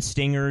Edmonton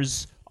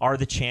Stingers are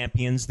the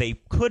champions.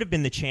 They could have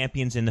been the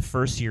champions in the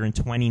first year in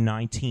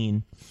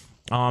 2019.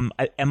 Am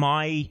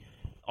I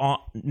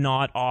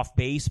not off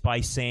base by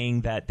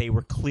saying that they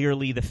were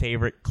clearly the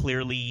favorite,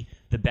 clearly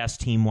the best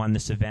team won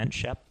this event,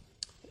 Shep?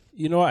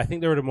 I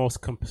think they were the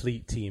most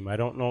complete team. I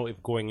don't know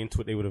if going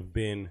into it they would have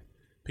been,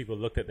 people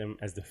looked at them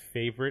as the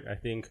favorite. I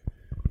think,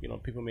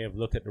 people may have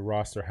looked at the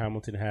roster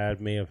Hamilton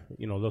had, may have,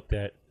 looked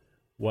at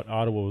what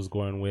Ottawa was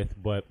going with,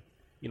 but,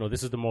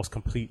 this is the most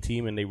complete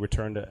team, and they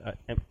returned a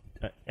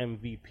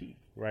MVP,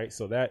 right?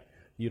 So that,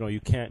 you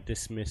can't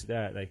dismiss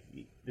that. Like,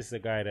 this is a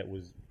guy that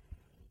was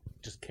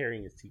just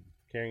carrying his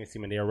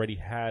team, and they already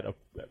had a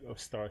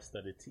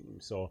star-studded team.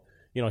 So,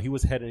 he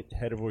was head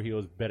over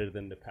heels better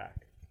than the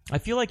pack. I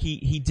feel like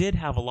he did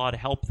have a lot of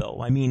help,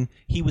 though. I mean,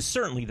 he was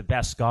certainly the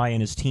best guy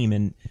in his team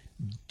and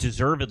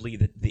deservedly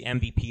the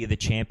MVP of the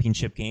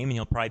championship game, and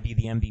he'll probably be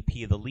the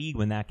MVP of the league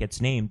when that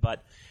gets named.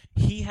 But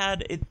he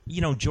had,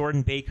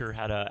 Jordan Baker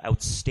had an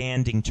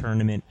outstanding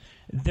tournament.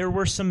 There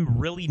were some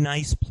really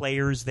nice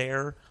players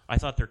there. I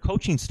thought their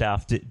coaching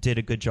staff did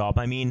a good job.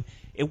 I mean,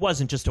 it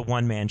wasn't just a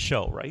one-man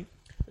show, right?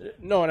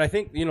 No, and I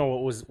think,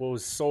 what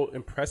was so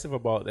impressive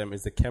about them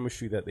is the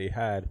chemistry that they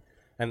had,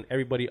 and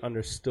everybody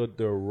understood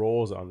their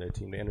roles on their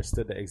team. They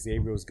understood that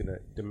Xavier was going to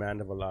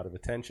demand a lot of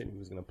attention. He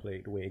was going to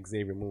play the way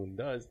Xavier Moon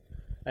does,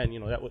 and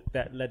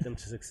that led them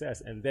to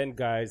success. And then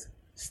guys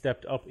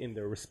stepped up in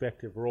their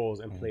respective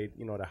roles and played,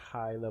 the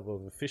high level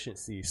of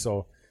efficiency.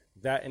 So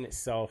that in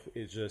itself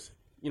is just,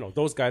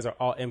 those guys are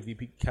all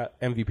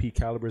MVP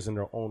calibers in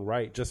their own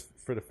right, just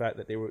for the fact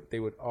that they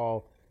would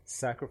all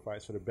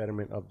sacrifice for the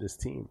betterment of this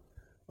team.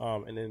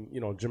 And then,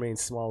 Jermaine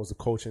Small was the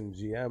coach and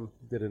GM,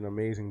 did an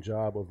amazing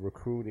job of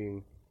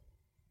recruiting,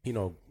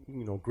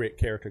 great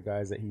character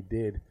guys that he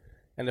did.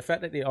 And the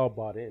fact that they all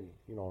bought in,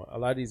 a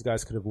lot of these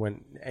guys could have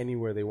went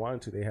anywhere they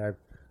wanted to. They had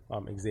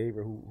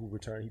Xavier who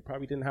returned. He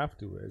probably didn't have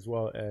to, as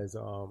well as,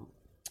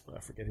 I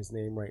forget his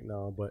name right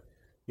now, but,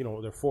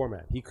 their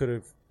format. He could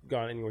have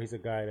gone anywhere. He's a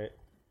guy that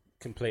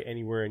can play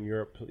anywhere in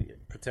Europe,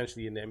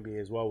 potentially in the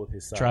NBA as well with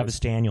his size. Travis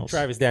Daniels,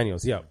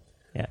 yeah.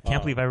 Yeah,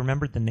 can't believe I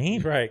remembered the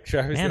name. Right,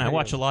 Travis Man, Daniels. I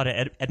watch a lot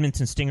of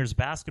Edmonton Stingers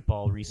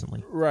basketball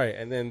recently. Right,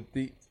 and then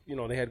they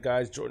had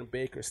guys, Jordan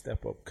Baker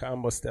step up,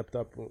 Kamba stepped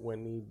up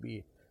when need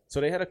be.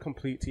 So they had a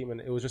complete team, and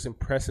it was just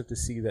impressive to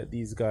see that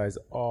these guys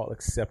all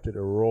accepted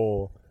a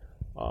role,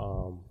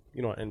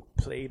 and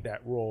played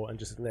that role, and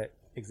just let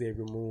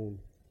Xavier Moon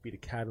be the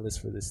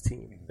catalyst for this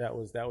team. That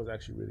was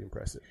actually really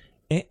impressive.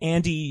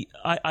 Andy,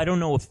 I don't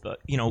know if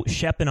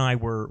Shep and I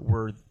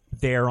were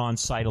there on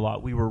site a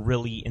lot. We were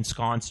really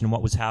ensconced in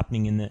what was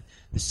happening in the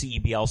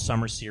CEBL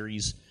Summer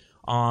Series.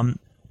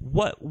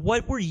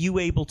 What were you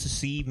able to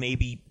see?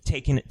 Maybe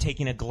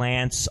taking a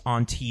glance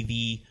on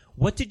TV.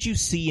 What did you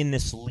see in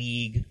this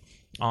league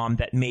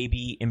that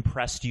maybe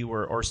impressed you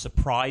or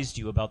surprised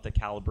you about the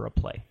caliber of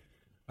play?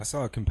 I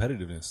saw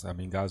competitiveness. I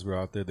mean, guys were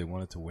out there; they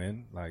wanted to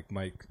win. Like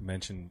Mike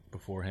mentioned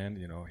beforehand,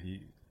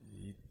 he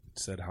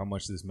said how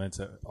much this meant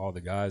to all the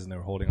guys, and they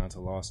were holding on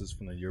to losses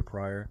from the year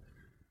prior.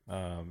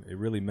 It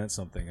really meant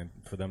something, and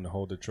for them to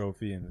hold the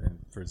trophy, and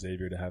for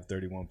Xavier to have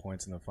 31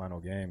 points in the final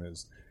game,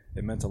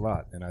 it meant a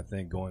lot. And I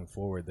think going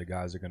forward, the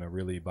guys are going to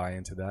really buy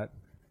into that,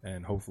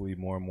 and hopefully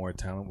more and more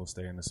talent will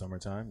stay in the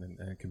summertime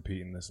and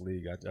compete in this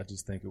league. I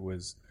just think it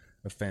was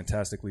a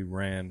fantastically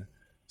ran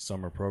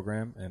summer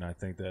program, and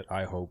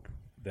I hope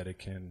that it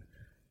can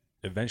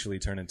eventually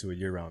turn into a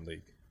year-round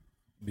league,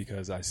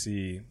 because I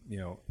see,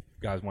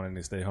 guys wanting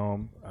to stay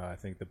home. I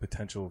think the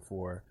potential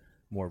for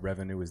more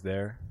revenue is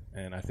there,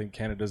 and I think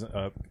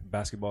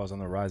basketball is on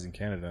the rise in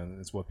Canada, and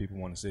it's what people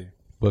want to see.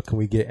 But can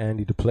we get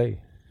Andy to play?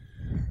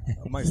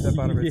 I might step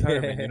out of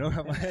retirement,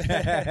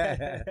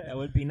 That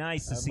would be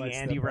nice to see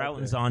Andy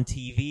Routens on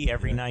TV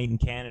every night in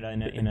Canada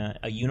in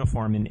a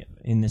uniform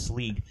in this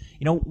league.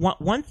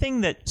 One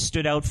thing that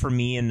stood out for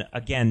me, and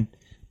again,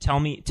 tell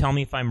me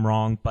if I'm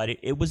wrong, but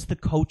it was the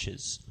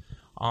coaches.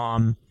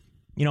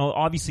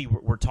 Obviously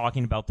we're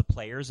talking about the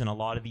players, and a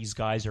lot of these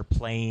guys are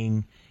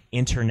playing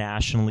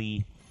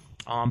internationally,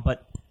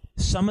 but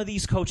some of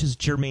these coaches,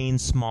 Jermaine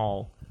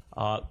Small,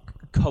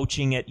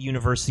 coaching at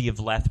University of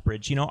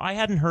Lethbridge, I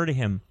hadn't heard of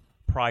him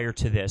prior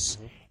to this,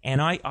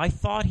 and I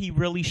thought he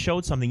really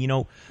showed something,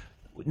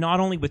 not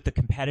only with the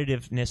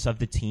competitiveness of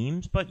the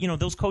teams, but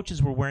those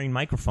coaches were wearing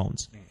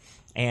microphones,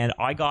 and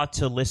I got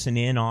to listen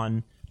in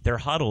on their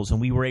huddles,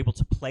 and we were able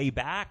to play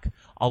back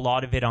a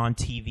lot of it on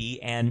TV,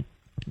 and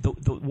the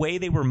way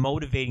they were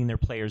motivating their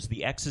players,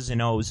 the X's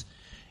and O's,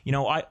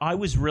 I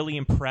was really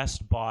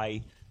impressed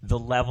by the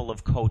level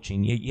of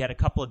coaching. You had a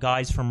couple of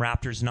guys from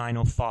Raptors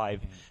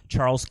 905.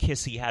 Charles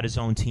Kissy had his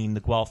own team, the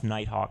Guelph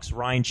Nighthawks.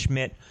 Ryan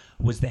Schmidt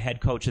was the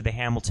head coach of the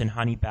Hamilton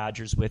Honey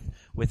Badgers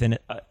with an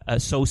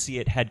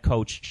associate head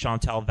coach,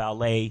 Chantal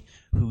Vallée,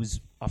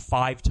 who's a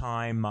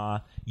 5-time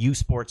U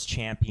Sports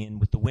champion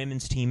with the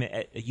women's team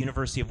at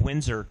University of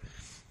Windsor.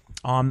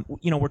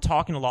 We're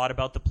talking a lot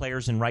about the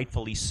players, and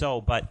rightfully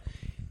so, but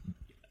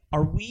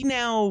are we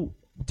now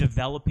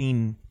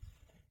developing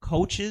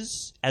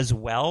coaches as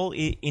well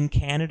in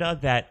Canada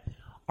that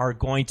are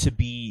going to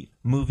be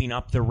moving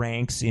up the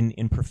ranks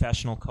in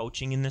professional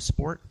coaching in this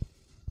sport?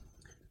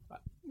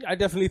 I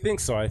definitely think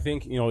so. I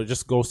think, it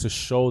just goes to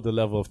show the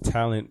level of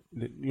talent,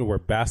 where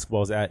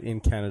basketball is at in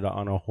Canada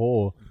on a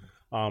whole.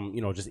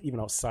 Just even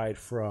outside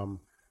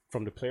from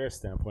the player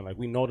standpoint, like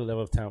we know the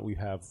level of talent we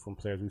have from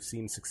players. We've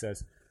seen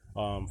success.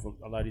 From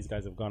a lot of these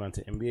guys have gone on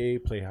to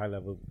NBA, play high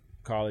level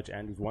college.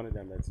 Andy's one of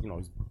them. That's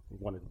he's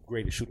one of the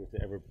greatest shooters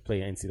to ever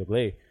play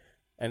NCAA.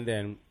 And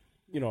then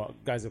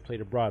guys have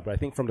played abroad. But I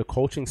think from the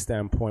coaching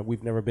standpoint,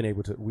 we've never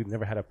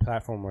had a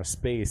platform or a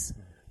space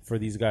for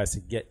these guys to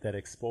get that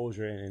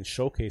exposure and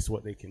showcase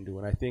what they can do.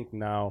 And I think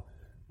now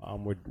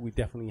we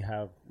definitely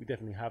have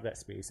that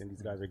space, and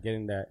these guys are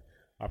getting that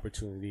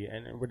opportunity.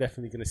 And we're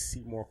definitely going to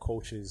see more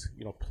coaches,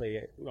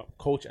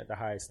 coach at the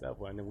highest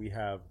level. And then we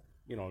have,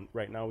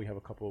 right now we have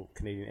a couple of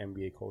Canadian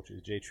NBA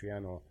coaches, Jay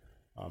Triano,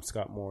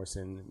 Scott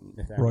Morrison,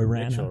 Roy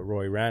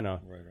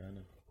Rana,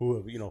 who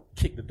have,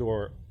 kicked the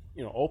door,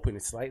 open.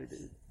 It's slightly,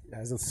 it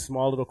has a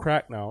small little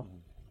crack now.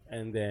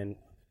 And then,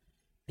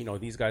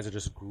 these guys are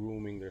just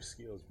grooming their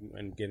skills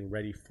and getting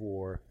ready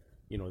for,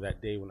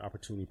 that day when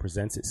opportunity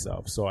presents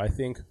itself. So I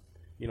think,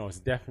 it's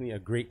definitely a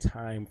great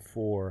time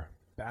for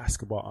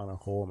basketball on a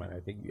whole,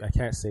 man. I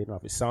can't say it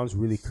enough. It sounds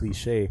really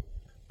cliche,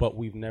 but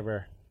we've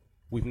never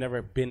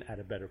been at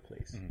a better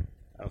place.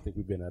 I don't think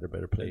we've been at a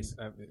better place.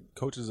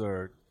 Coaches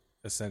are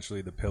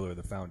essentially the pillar,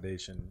 the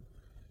foundation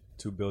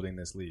to building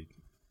this league.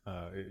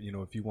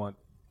 If you want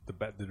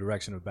the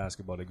direction of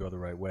basketball to go the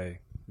right way,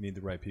 you need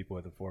the right people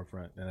at the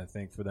forefront. And I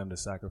think for them to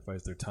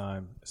sacrifice their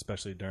time,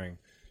 especially during,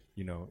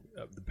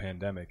 the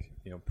pandemic,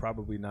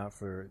 probably not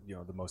for,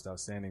 the most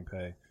outstanding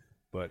pay,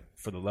 but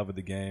for the love of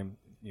the game,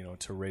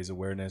 to raise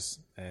awareness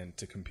and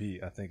to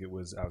compete. I think it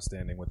was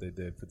outstanding what they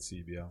did for the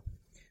CBL.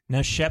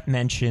 Now, Shep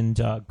mentioned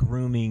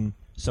grooming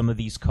some of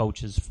these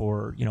coaches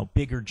for,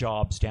 bigger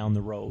jobs down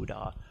the road,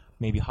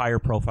 maybe higher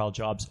profile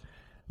jobs.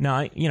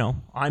 Now,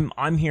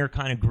 I'm here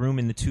kind of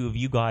grooming the two of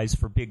you guys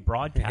for big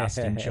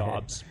broadcasting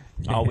jobs,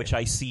 which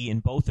I see in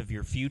both of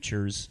your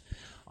futures.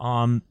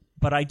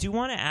 But I do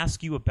want to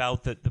ask you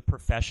about the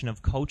profession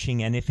of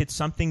coaching, and if it's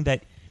something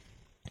that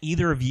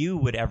either of you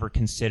would ever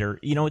consider.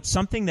 It's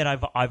something that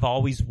I've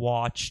always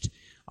watched.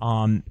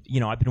 I've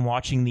been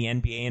watching the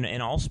NBA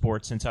and all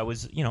sports since I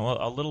was,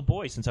 a little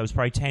boy, since I was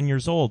probably 10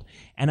 years old.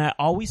 And I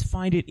always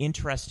find it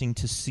interesting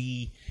to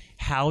see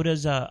how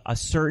does a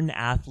certain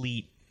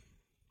athlete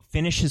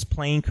finish his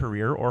playing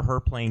career or her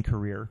playing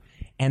career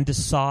and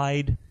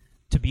decide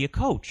to be a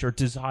coach or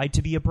decide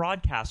to be a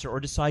broadcaster or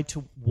decide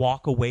to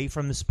walk away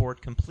from the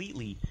sport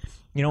completely.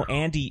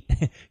 Andy,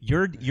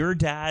 your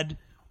dad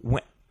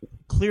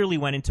clearly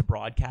went into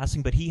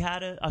broadcasting, but he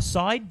had a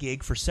side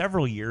gig for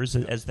several years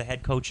as the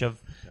head coach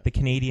of the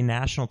Canadian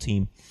national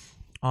team.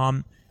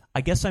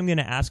 I guess I'm going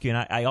to ask you,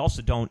 and I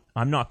also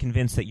I'm not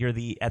convinced that you're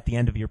at the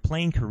end of your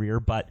playing career,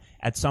 but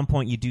at some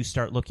point you do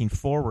start looking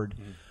forward.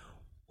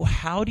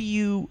 How do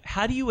you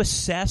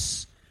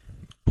assess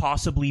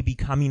possibly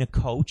becoming a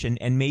coach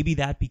and maybe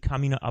that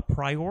becoming a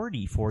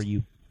priority for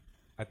you?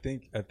 I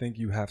think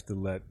you have to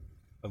let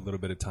a little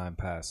bit of time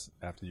pass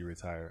after you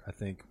retire. I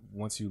think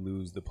once you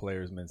lose the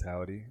player's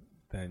mentality,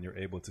 then you're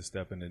able to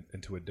step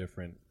into a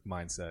different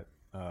mindset.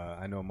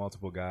 I know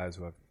multiple guys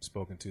who I've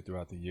spoken to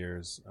throughout the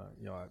years.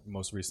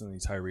 Most recently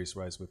Tyrese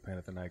Rice with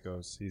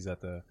Panathinaikos. He's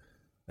at the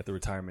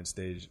retirement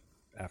stage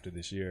after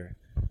this year,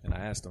 and I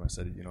asked him. I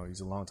said,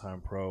 he's a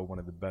longtime pro, one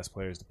of the best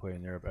players to play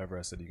in Europe ever.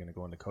 I said, "Are you going to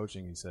go into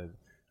coaching?" He said,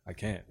 "I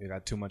can't. I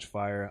got too much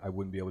fire. I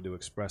wouldn't be able to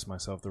express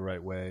myself the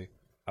right way.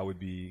 I would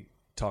be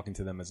talking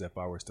to them as if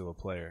I were still a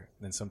player.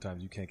 And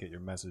sometimes you can't get your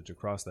message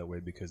across that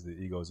way because the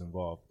ego is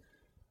involved."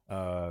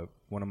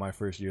 One of my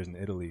first years in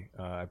Italy,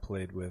 I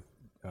played for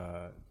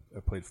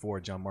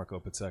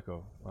Gianmarco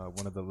Pazzecco,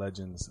 one of the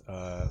legends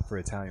for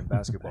Italian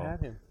basketball. I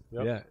had him.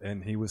 Yep. Yeah,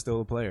 and he was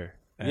still a player.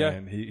 Yeah.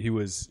 And he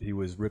was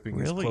ripping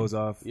his clothes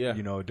off,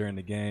 during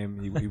the game.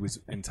 He was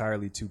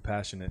entirely too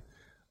passionate,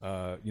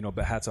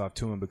 but hats off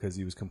to him because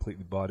he was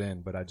completely bought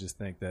in. But I just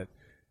think that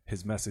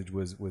his message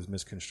was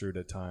misconstrued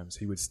at times.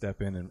 He would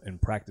step in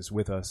and practice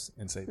with us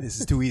and say, "This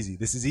is too easy.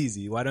 This is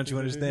easy. Why don't you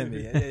understand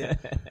me?" Yeah.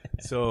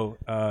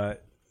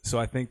 So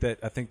I think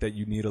that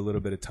you need a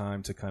little bit of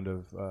time to kind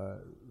of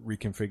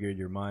reconfigure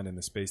your mind in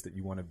the space that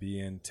you want to be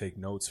in, take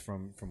notes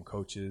from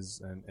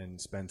coaches and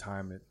spend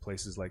time at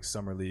places like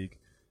Summer League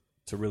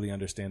to really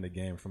understand the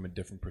game from a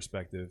different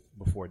perspective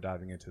before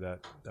diving into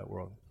that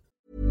world.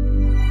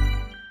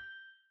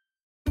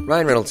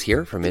 Ryan Reynolds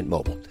here from Mint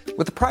Mobile.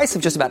 With the price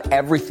of just about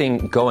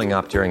everything going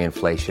up during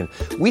inflation,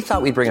 we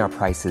thought we'd bring our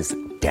prices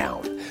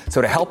down.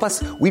 So to help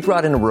us, we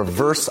brought in a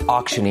reverse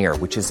auctioneer,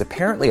 which is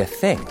apparently a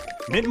thing.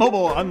 Mint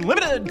Mobile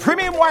Unlimited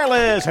Premium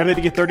Wireless. How to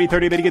get 30,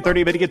 30, bit to get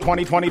 30, bit to get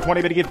 20, 20,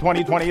 20, bit to get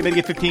 20, 20, bit to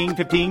get 15,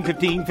 15,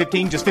 15,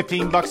 15, just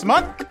 $15 a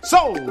month?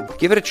 Sold!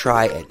 Give it a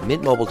try at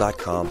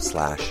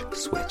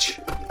mintmobile.com/switch.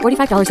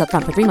 $45 up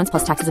front for 3 months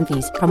plus taxes and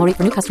fees. Promo rate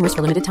for new customers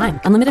for limited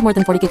time. Unlimited more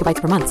than 40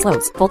 gigabytes per month.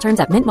 Slows full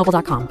terms at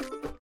mintmobile.com.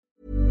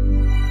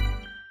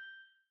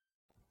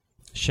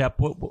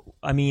 Shep,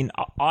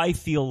 I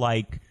feel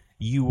like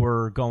you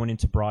were going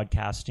into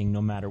broadcasting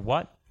no matter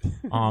what,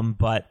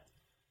 but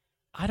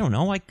I don't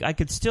know. I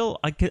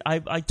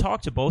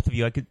talked to both of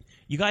you.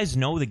 You guys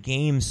know the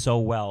game so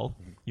well.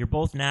 You're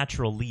both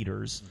natural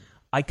leaders.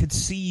 I could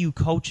see you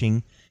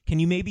coaching. Can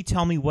you maybe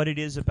tell me what it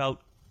is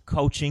about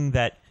coaching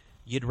that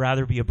you'd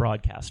rather be a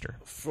broadcaster?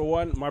 For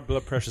one, my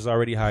blood pressure's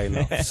already high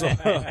enough.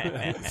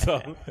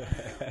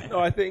 No,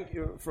 I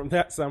think from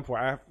that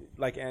standpoint,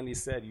 like Andy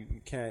said, you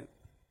can't,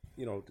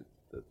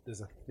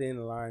 there's a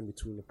thin line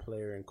between the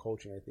player and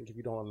coaching. I think if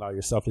you don't allow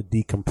yourself to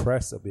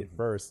decompress a bit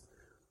first,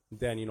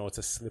 then, it's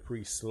a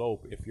slippery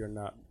slope if you're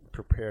not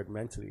prepared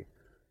mentally.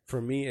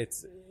 For me,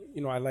 it's,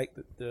 I like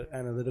the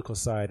analytical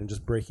side and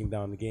just breaking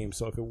down the game.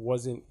 So if it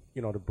wasn't,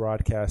 the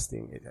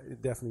broadcasting, it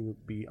definitely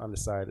would be on the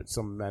side of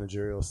some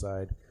managerial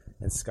side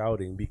and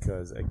scouting,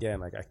 because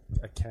again, like I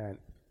can't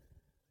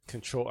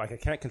control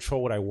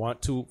what I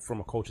want to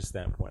from a coach's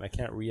standpoint. I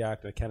can't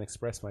react. I can't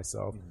express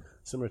myself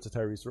similar to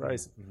Tyrese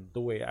Rice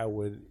the way I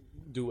would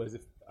do as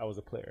if I was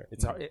a player.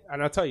 It's hard,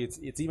 and I'll tell you,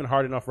 it's even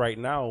hard enough right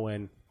now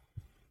when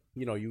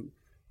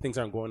things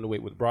aren't going the way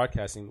with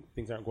broadcasting.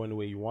 Things aren't going the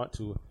way you want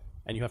to,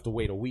 and you have to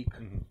wait a week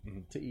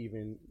to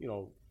even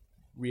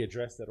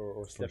readdress that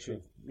or step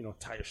in,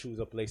 tie your shoes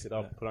up, lace it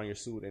up, put on your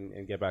suit,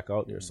 and get back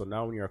out there. So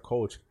now when you're a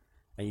coach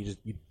and you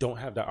don't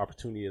have that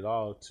opportunity at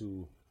all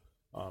to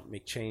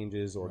make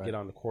changes or get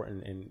on the court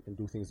and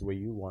do things the way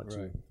you want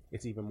to,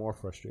 it's even more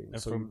frustrating.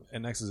 And from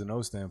an X's and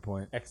O's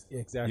standpoint,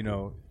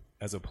 exactly.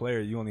 As a player,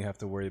 you only have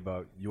to worry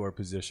about your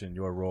position,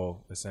 your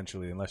role,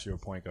 essentially, unless you're a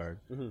point guard.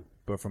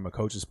 But from a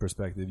coach's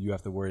perspective, you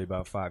have to worry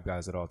about 5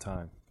 guys at all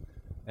time.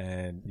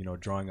 And,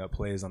 drawing up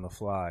plays on the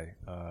fly,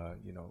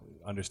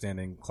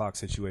 understanding clock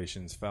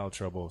situations, foul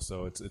trouble.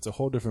 So it's a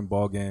whole different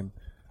ball game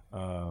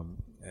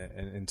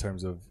in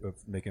terms of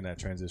making that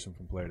transition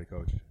from player to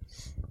coach.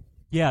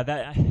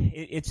 Yeah,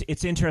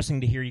 it's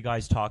interesting to hear you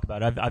guys talk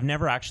about it. I've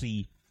never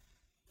actually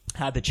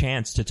had the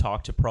chance to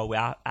talk to pro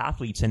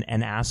athletes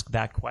and ask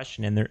that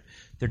question, and there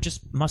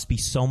just must be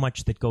so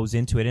much that goes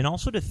into it. And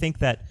also to think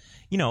that,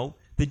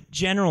 the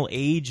general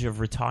age of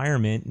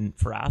retirement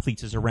for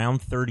athletes is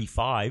around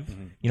 35.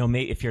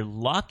 If you're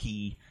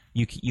lucky,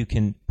 you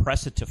can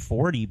press it to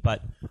 40.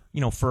 But,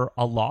 for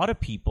a lot of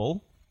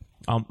people,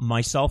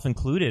 myself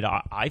included,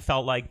 I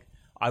felt like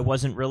I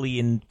wasn't really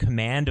in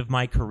command of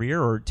my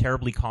career or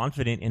terribly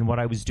confident in what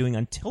I was doing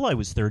until I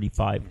was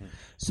 35.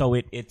 So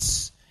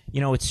it's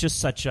just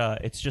such a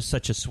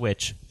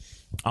switch.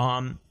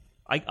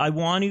 I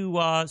want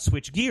to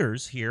switch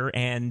gears here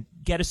and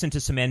get us into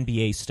some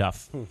NBA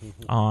stuff,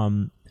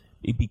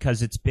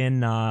 because it's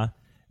been a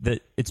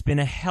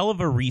hell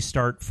of a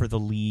restart for the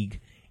league,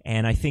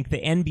 and I think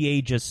the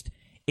NBA just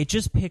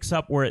picks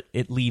up where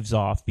it leaves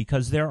off,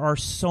 because there are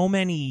so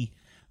many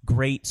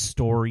great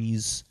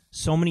stories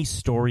so many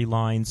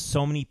storylines,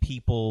 so many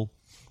people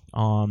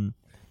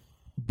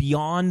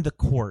beyond the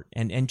court,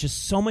 and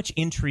just so much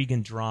intrigue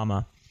and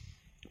drama.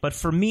 But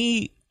for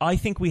me, I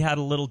think we had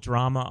a little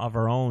drama of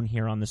our own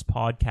here on this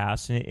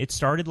podcast, and it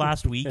started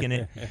last week,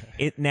 and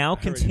it now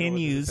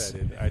continues.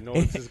 I know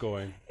where this is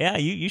going. Yeah,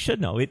 you should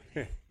know it.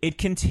 It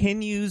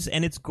continues,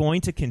 and it's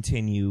going to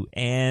continue,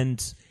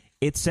 and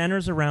it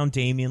centers around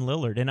Damian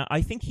Lillard, and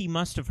I think he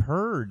must have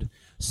heard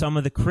some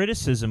of the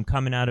criticism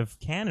coming out of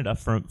Canada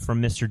from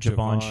Mr.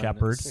 Javon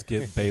Shepherd.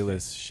 Skip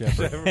Bayless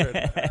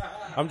Shepherd.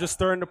 I'm just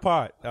stirring the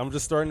pot.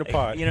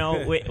 You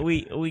know,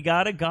 we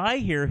got a guy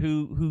here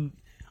who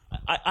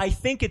I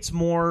think it's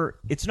more.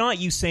 It's not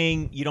you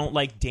saying you don't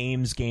like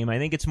Dame's game. I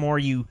think it's more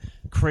you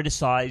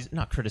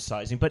not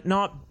criticizing, but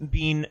not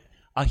being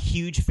a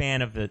huge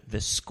fan of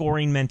the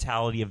scoring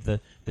mentality of the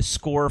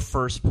score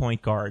first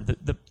point guard.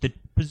 The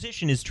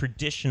position is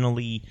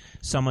traditionally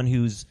someone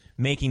who's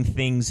making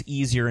things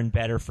easier and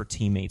better for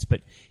teammates.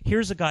 But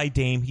here's a guy,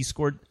 Dame. He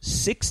scored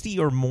 60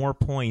 or more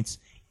points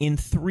in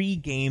 3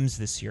 games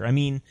this year. I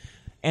mean,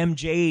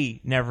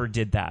 MJ never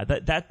did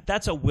that.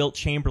 That's a Wilt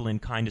Chamberlain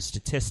kind of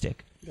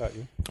statistic. Got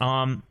you.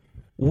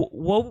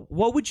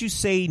 What would you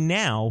say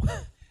now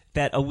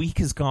that a week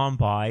has gone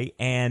by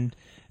and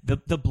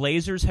the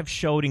Blazers have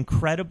showed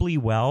incredibly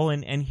well,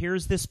 and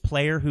here's this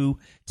player who,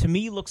 to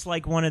me, looks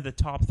like one of the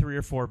top 3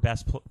 or 4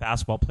 best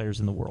basketball players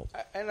in the world.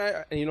 And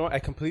I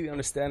completely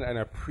understand and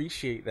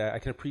appreciate that. I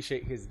can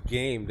appreciate his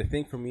game. The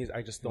thing for me is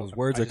I just don't. Those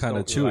words are kind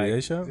of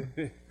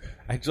chewy,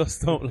 I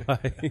just don't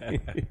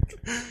like.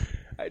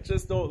 I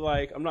just don't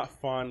like. I'm not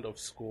fond of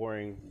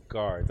scoring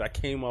guards. I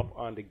came up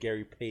on the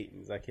Gary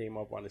Paytons. I came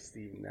up on the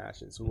Steve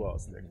Nashes. Who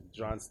else?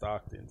 John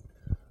Stockton.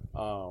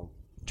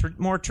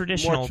 More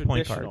traditional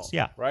point guards,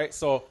 yeah. Right?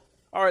 So,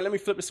 all right, let me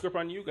flip the script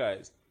on you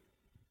guys.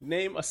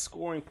 Name a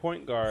scoring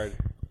point guard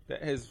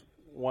that has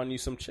won you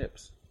some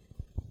chips.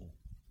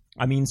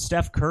 I mean,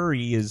 Steph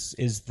Curry is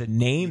the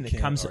name that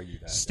comes.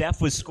 Steph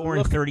was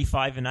scoring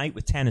 35 a night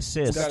with 10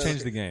 assists. Steph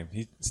changed the game.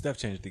 Steph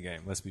changed the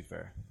game, let's be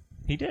fair.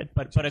 He did.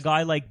 But a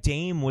guy like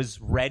Dame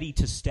was ready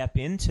to step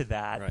into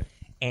that. Right.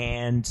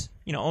 And,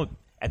 you know,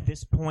 at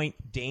this point,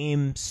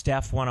 Dame,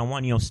 Steph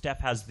one-on-one, you know, Steph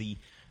has the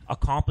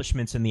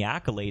accomplishments and the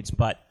accolades,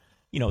 but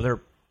you know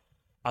they're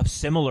a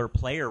similar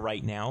player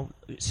right now.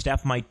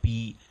 Steph might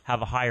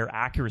have a higher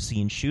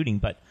accuracy in shooting,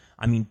 but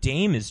I mean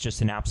Dame is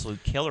just an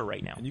absolute killer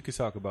right now. And you could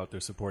talk about their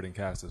supporting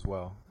cast as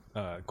well.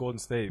 Golden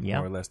State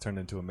more or less turned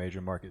into a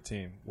major market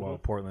team, while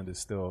Portland is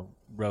still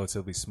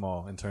relatively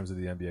small in terms of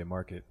the NBA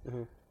market.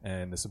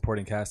 And the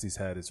supporting cast he's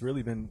had, it's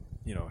really been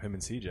him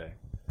and CJ.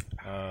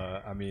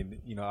 I mean,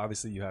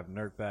 obviously you have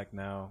Nurk back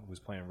now, who's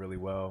playing really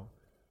well.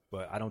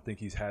 But I don't think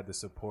he's had the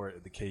support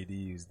of the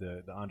KDs,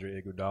 the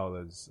Andre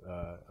Iguodala's,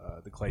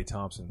 the Klay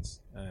Thompsons,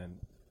 and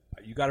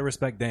you got to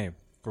respect Dame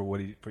for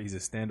he's a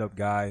stand-up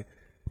guy.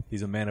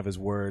 He's a man of his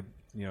word.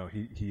 You know,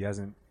 he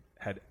hasn't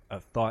had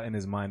a thought in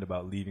his mind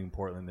about leaving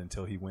Portland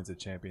until he wins a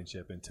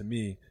championship. And to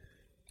me,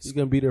 he's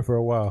gonna be there for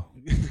a while.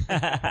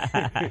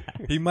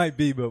 He might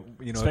be, but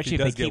especially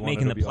if they keep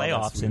making the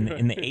playoffs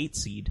in the 8th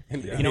seed.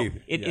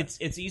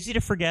 It's easy to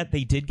forget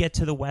they did get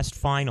to the West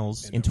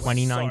Finals in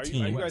 2019.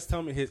 Sorry, you guys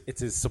tell me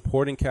it's his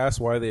supporting cast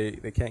why they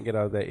can't get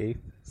out of that 8th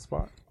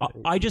spot.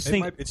 I just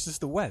think it's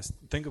just the West.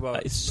 Think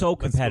about it's so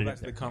competitive.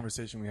 Let's go back to the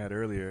conversation we had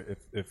earlier.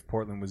 If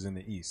Portland was in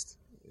the East,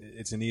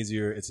 it's an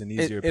easier path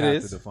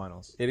to the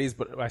finals. It is,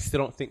 but I still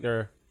don't think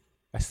they're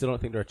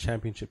a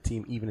championship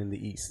team even in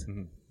the East.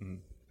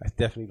 I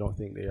definitely don't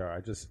think they are.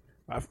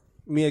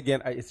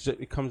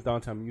 It comes down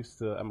to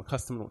I'm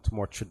accustomed to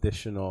more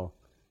traditional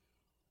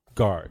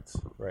guards,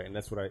 right? And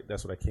that's what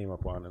I came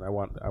up on. And I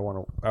want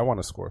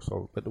to score.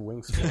 So let the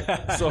wings score.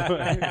 So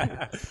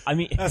I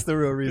mean, that's the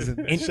real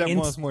reason. Shep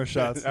wants more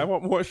shots. I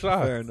want more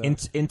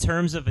shots. In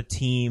terms of a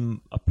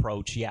team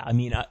approach, yeah. I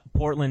mean,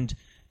 Portland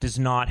does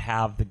not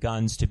have the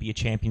guns to be a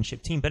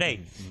championship team. But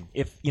hey,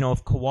 if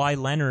Kawhi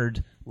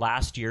Leonard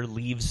last year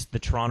leaves the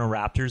Toronto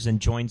Raptors and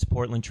joins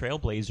Portland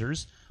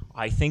Trailblazers,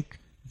 I think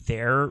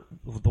they're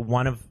the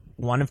one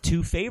of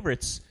 2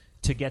 favorites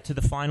to get to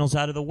the finals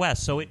out of the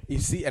West. So you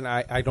see, and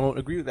I don't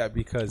agree with that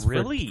because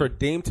really? for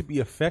Dame to be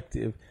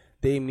effective,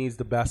 Dame needs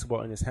the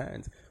basketball in his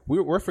hands.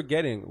 We're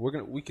forgetting.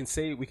 We can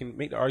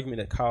make the argument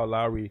that Kyle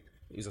Lowry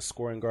is a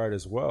scoring guard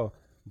as well,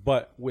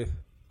 but with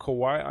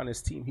Kawhi on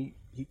his team, he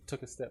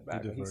took a step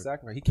back. He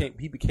sacrificed.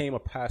 He became a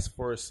pass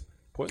first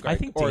point guard. I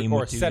think Dame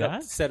would do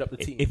that. Set up the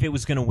team if it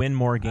was going to win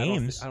more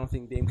games. I don't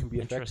think Dame can be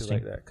effective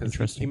like that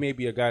because he may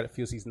be a guy that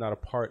feels he's not a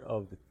part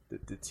of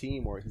the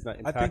team or he's not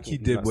impacting. I think he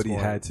did what he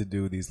had to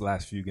do these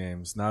last few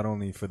games, not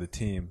only for the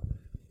team.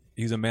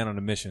 He's a man on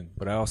a mission,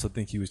 but I also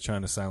think he was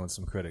trying to silence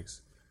some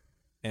critics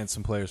and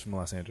some players from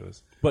Los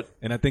Angeles.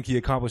 And I think he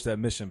accomplished that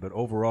mission. But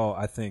overall,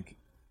 I think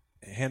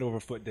hand over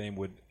foot Dame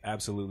would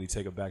absolutely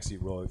take a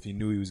backseat role if he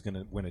knew he was going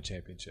to win a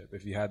championship.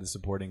 If he had the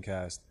supporting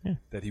cast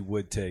that he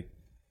would take.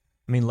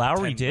 I mean,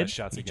 Lowry did.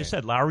 You just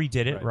said Lowry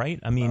did it, right?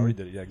 I mean, Lowry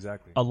did it, yeah,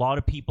 exactly. A lot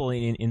of people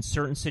in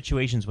certain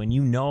situations when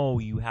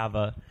you have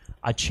a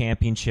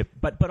championship,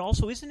 but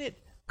also isn't it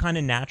kind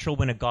of natural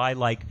when a guy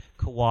like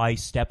Kawhi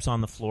steps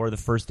on the floor the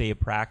first day of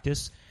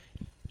practice?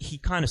 He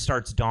kind of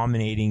starts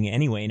dominating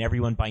anyway, and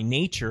everyone by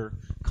nature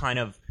kind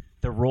of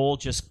the role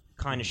just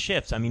kind of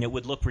shifts. I mean, it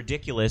would look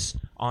ridiculous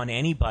on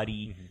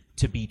anybody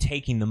to be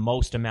taking the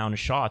most amount of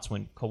shots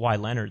when Kawhi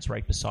Leonard's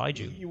right beside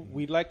you.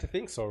 We'd like to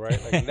think so, right?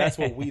 Like, and that's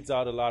what weeds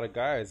out a lot of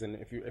guys.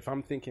 And if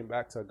I'm thinking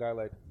back to a guy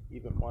like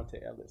even Monte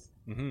Ellis,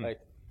 like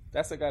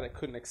that's a guy that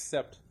couldn't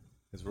accept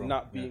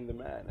not being the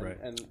man. Right.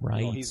 And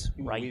right. He's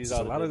weeded A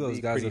out lot of those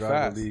guys are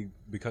out of the league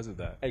because of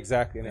that.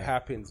 Exactly, and it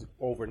happens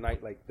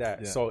overnight like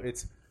that. Yeah. So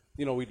it's,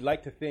 we'd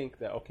like to think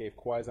that, okay, if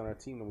Kawhi's on our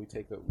team and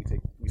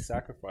we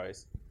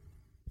sacrifice,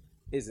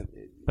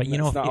 but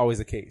it's not always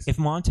the case. If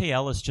Monte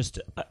Ellis just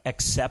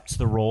accepts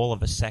the role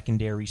of a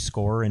secondary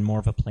scorer and more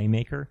of a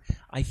playmaker,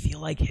 I feel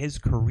like his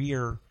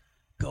career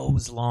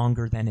goes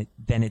longer than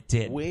it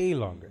did. Way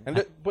longer.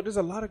 And but there's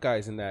a lot of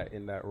guys in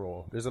that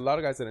role. There's a lot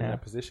of guys that are in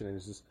that position and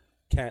just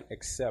can't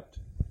accept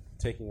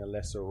taking a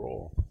lesser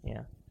role.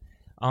 Yeah.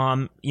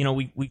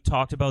 We've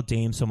talked about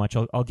Dame so much.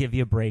 I'll give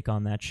you a break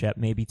on that, Shep.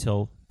 Maybe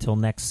till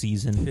next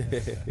season.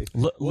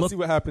 We'll see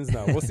what happens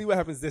now. We'll see what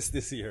happens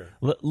this year.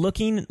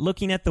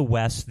 Looking at the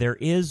West, there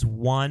is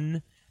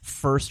one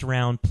first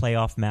round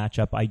playoff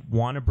matchup I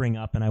want to bring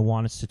up and I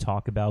want us to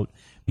talk about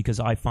because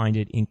I find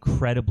it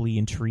incredibly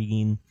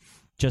intriguing,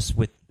 just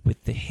with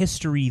the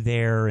history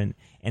there and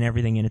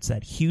everything. And it's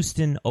that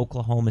Houston,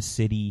 Oklahoma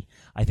City.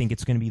 I think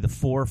it's going to be the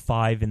 4 or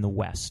 5 in the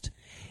West,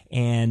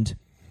 and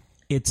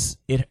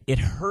it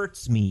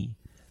hurts me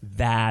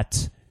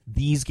that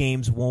these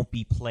games won't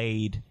be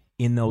played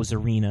in those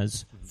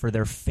arenas for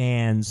their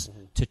fans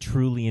to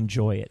truly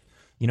enjoy it.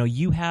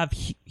 You have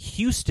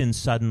Houston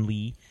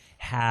suddenly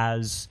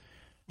has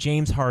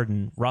James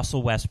Harden,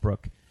 Russell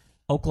Westbrook.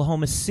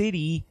 Oklahoma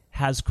City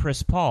has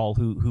Chris Paul,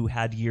 who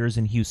had years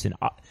in Houston,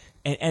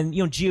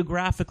 and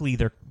geographically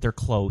they're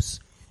close.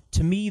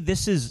 To me,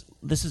 this is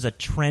a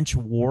trench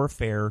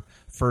warfare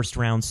first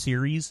round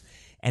series.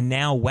 And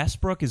now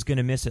Westbrook is going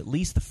to miss at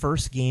least the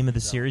first game of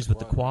the series with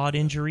the quad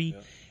injury.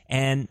 Yeah.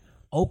 And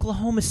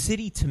Oklahoma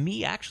City, to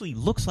me, actually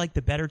looks like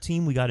the better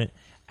team. We got an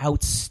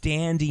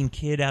outstanding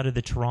kid out of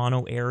the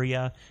Toronto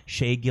area,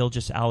 Shai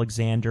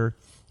Gilgeous-Alexander.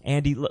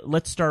 Andy,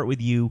 let's start with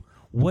you.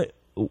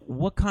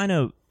 What kind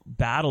of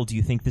battle do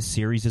you think this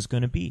series is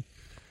going to be?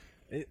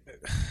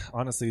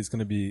 Honestly, it's going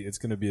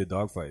to be a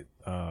dogfight.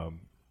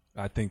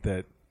 I think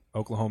that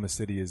Oklahoma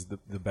City is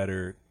the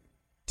better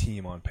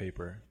team on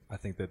paper. I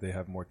think that they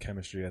have more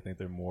chemistry. I think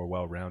they're more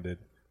well-rounded.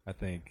 I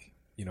think,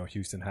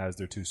 Houston has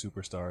their 2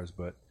 superstars,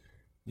 but,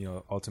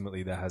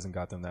 ultimately that hasn't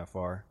got them that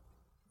far.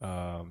 They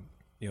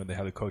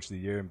have the coach of the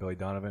year in Billy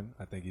Donovan.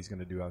 I think he's going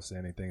to do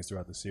outstanding things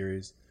throughout the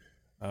series.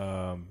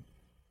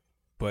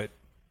 But,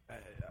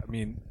 I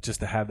mean, just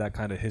to have that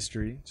kind of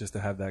history, just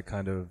to have that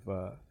kind of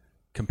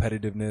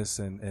competitiveness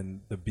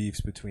and the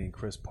beefs between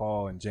Chris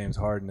Paul and James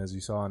Harden, as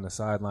you saw on the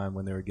sideline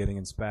when they were getting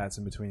in spats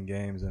in between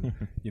games, and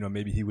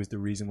maybe he was the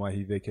reason why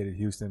he vacated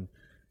Houston.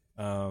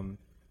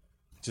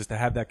 Just to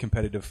have that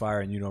competitive fire,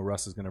 and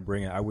Russ is going to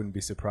bring it. I wouldn't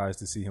be surprised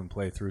to see him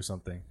play through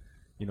something,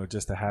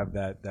 just to have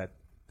that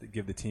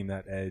give the team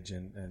that edge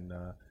and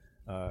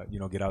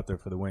get out there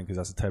for the win, because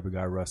that's the type of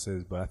guy Russ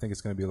is. But I think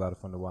it's going to be a lot of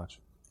fun to watch.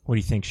 What do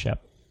you think,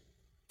 Shep?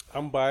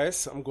 I'm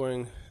biased. I'm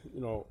going,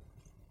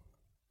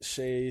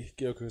 Shai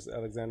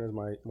Gilgeous-Alexander is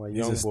my young boy.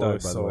 He's a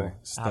stud, by the way.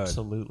 Stud.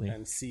 Absolutely.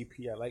 And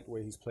CP, I like the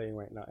way he's playing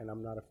right now, and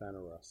I'm not a fan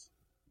of Russ.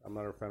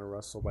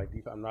 So by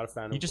default, I'm not a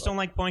fan of... You just don't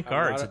like point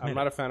guards. I'm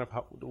not a fan of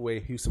the way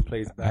Houston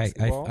plays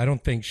basketball. I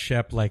don't think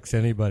Shep likes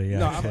anybody,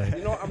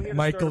 actually. I'm here to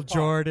Michael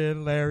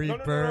Jordan, Larry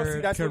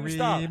Bird,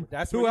 Kareem.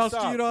 Who else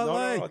do you not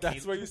like? No,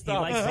 that's where you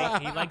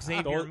stop. He likes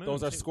Xavier Moon.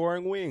 Those are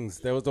scoring wings.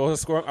 Those are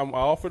scoring... I'm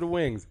all for the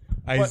wings.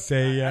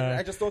 Isaiah,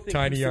 I just don't think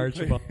Tiny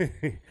Archibald.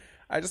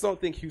 I just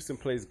don't think Houston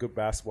plays good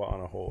basketball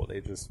on a whole.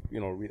 They just,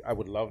 I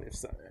would love if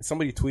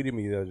somebody tweeted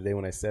me the other day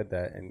when I said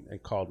that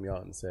and called me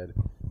out and said,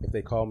 if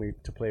they call me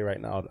to play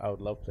right now, I would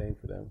love playing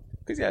for them.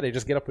 Because, they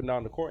just get up and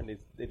down the court and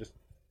they just,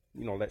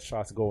 let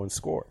shots go and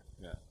score.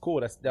 Yeah. Cool,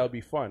 that would be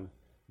fun.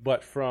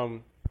 But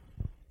from,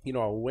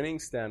 a winning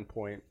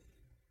standpoint,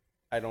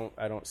 I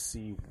don't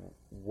see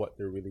what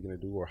they're really going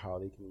to do or how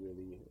they can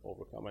really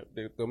overcome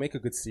it. They'll make a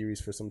good series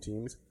for some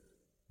teams,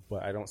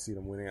 but I don't see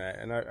them winning.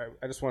 And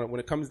I just want to, when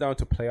it comes down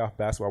to playoff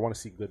basketball, I want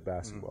to see good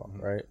basketball,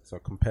 right? So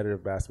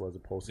competitive basketball as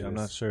opposed to I'm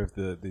not sure if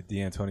the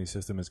D'Antoni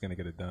system is going to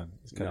get it done.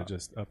 It's kind of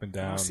just up and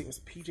down. It's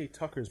PJ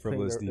Tucker's playing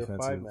their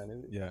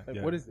 5-man. Yeah.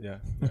 What is it?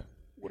 Yeah.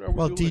 What are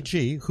we doing?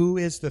 DG, who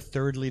is the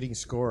third leading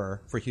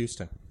scorer for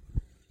Houston?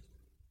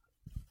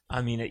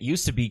 I mean, it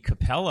used to be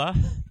Capella,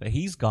 but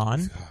he's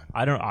gone.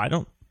 I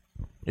don't.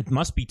 It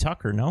must be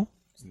Tucker, no?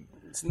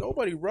 It's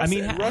nobody. Russ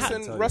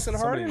and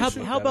Harden.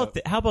 How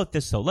about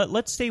this though?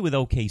 Let's stay with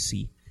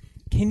OKC.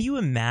 Can you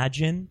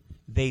imagine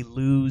they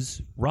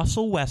lose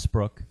Russell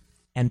Westbrook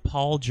and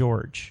Paul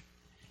George,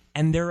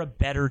 and they're a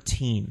better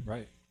team?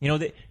 Right.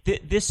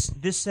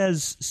 This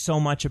says so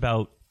much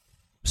about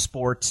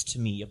sports to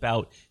me,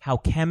 about how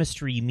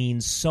chemistry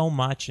means so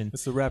much. And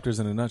it's the Raptors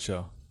in a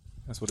nutshell.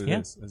 That's what it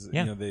is.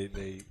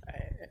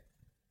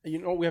 You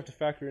know what we have to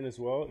factor in as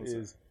well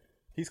is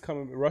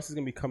Russ is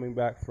going to be coming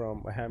back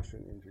from a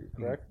hamstring injury,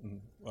 correct?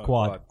 Mm-hmm.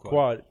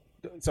 Quad.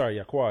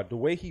 Sorry, quad. The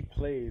way he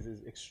plays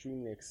is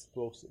extremely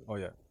explosive. Oh,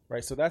 yeah.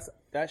 Right, so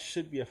that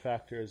should be a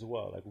factor as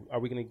well. Like, are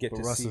we going to get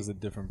to Russ see? is a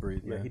different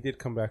breed, man. He did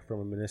come back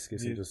from a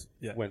meniscus and just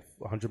went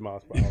 100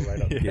 miles per hour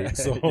right out the gate.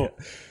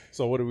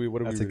 So what do we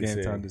That's really a game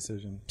say? time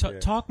decision.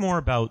 Talk more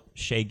about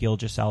Shai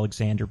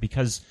Gilgeous-Alexander,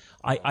 because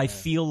I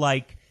feel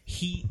like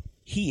he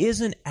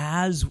isn't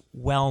as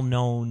well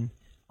known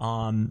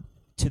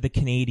to the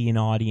Canadian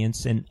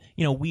audience, and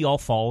we all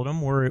followed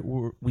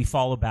him. We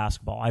follow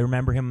basketball. I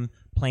remember him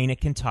playing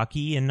at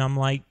Kentucky, and I'm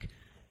like,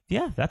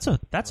 yeah, that's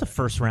a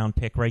first round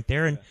pick right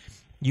there. And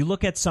you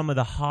look at some of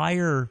the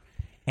higher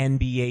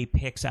NBA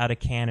picks out of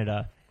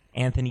Canada: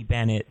 Anthony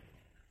Bennett,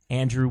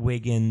 Andrew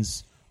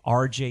Wiggins,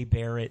 R.J.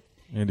 Barrett,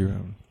 Andy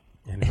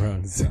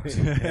Rounds.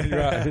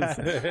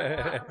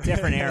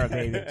 Different era,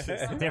 baby.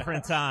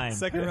 Different time.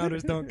 Second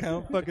rounders don't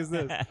count. Fuck is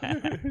this?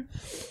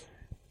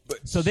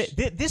 So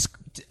this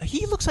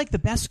he looks like the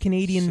best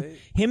Canadian.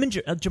 Him and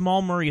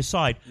Jamal Murray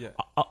aside,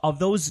 of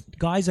those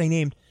guys I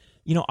named,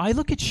 I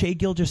look at Shai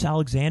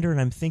Gilgeous-Alexander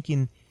and I'm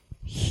thinking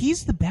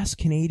he's the best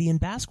Canadian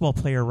basketball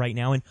player right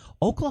now, and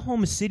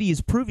Oklahoma City is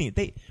proving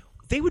it.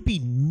 They would be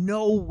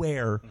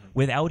nowhere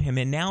without him,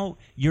 and now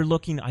you're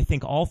looking. I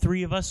think all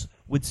three of us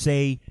would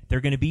say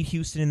they're going to beat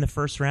Houston in the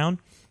first round.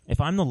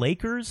 If I'm the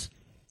Lakers,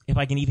 if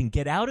I can even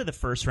get out of the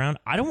first round,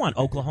 I don't want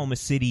Oklahoma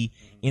City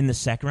in the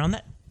second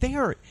round. They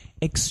are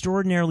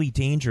extraordinarily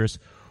dangerous.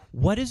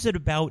 What is it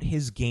about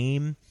his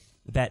game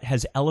that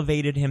has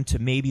elevated him to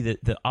maybe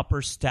the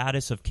upper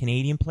status of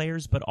Canadian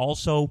players, but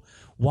also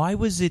why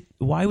was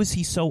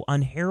he so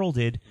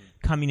unheralded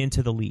coming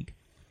into the league?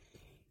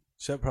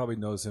 Shep probably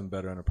knows him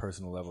better on a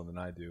personal level than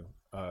I do,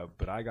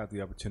 but I got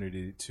the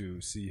opportunity to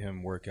see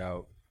him work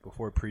out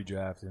before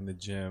pre-draft in the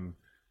gym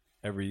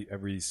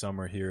every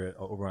summer here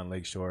over on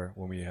Lakeshore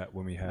when we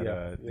had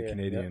the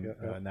Canadian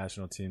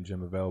national team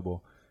gym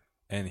available,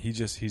 and he's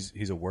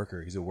a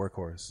worker, he's a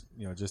workhorse.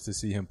 Just to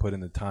see him put in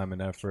the time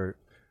and effort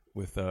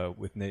with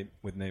Nate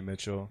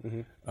Mitchell,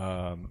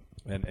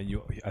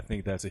 I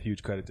think that's a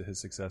huge credit to his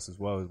success as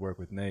well, his work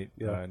with Nate,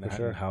 and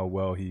how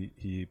well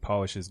he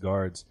polishes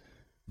guards.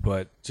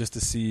 But just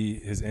to see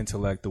his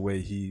intellect, the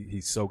way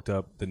he soaked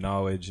up the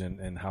knowledge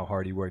and how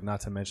hard he worked,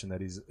 not to mention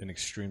that he's an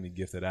extremely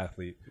gifted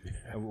athlete.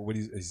 I want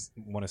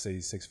to say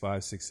he's 6'5",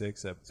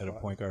 6'6" at a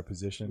point guard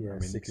position. Yeah, I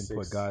mean, he can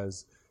put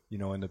guys,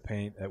 in the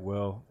paint at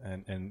will,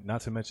 and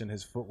not to mention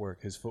his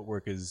footwork. His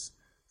footwork is,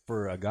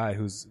 for a guy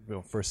who's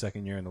first,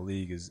 second year in the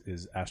league,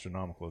 is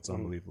astronomical. It's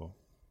unbelievable.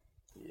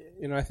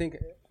 I think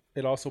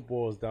it also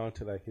boils down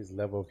to like his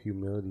level of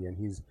humility, and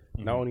he's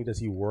not only does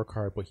he work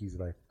hard, but he's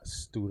like a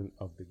student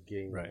of the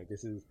game. Right. Like,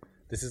 this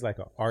is like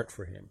an art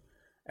for him,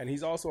 and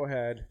he's also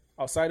had,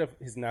 outside of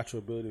his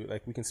natural ability,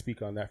 like we can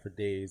speak on that for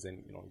days,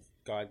 and his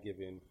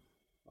God-given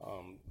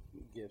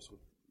gifts with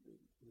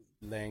his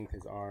length,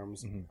 his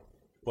arms,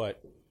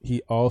 but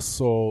he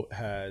also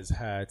has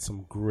had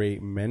some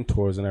great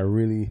mentors, and I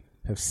really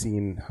have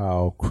seen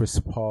how Chris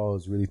Paul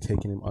is really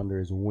taking him under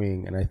his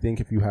wing. And I think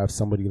if you have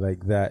somebody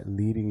like that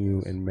leading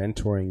you and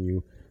mentoring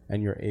you,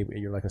 and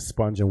you're like a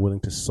sponge and willing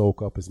to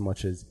soak up as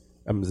much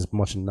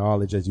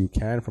knowledge as you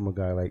can from a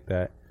guy like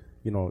that,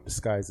 the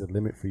sky's the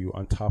limit for you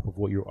on top of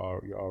what you're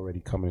already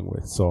coming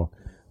with. So,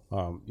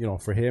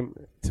 for him,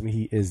 to me,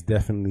 he is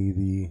definitely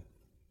the,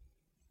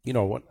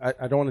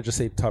 I don't want to just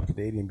say top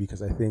Canadian,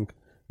 because I think,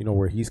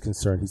 where he's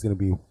concerned, he's going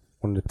to be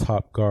one of the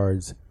top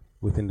guards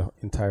within the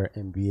entire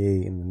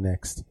NBA in the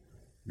next,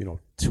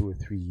 2 or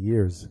 3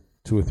 years.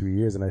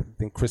 And I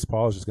think Chris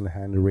Paul is just going to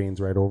hand the reins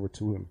right over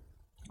to him.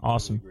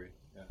 Awesome.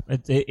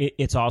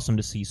 It's awesome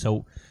to see.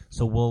 So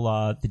we'll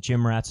the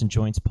Gym Rats and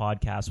Joints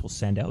podcast will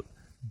send out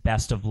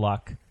best of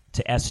luck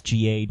to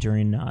SGA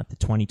during the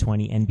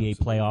 2020 NBA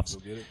playoffs.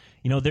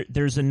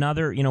 There's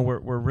another,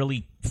 we're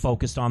really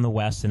focused on the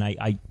West, and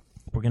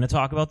we're going to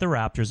talk about the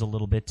Raptors a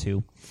little bit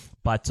too.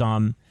 But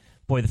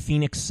the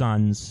Phoenix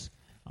Suns,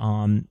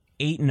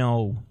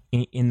 8-0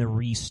 in the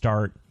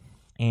restart,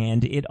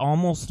 and it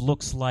almost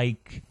looks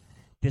like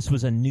this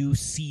was a new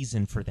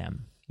season for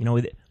them.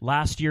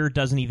 Last year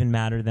doesn't even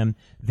matter to them.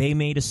 They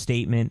made a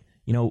statement.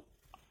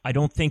 I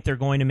don't think they're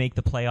going to make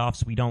the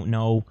playoffs. We don't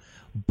know,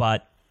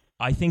 but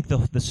I think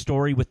the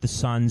story with the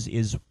Suns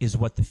is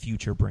what the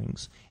future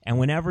brings. And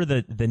whenever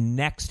the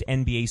next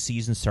NBA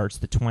season starts,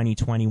 the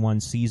 2021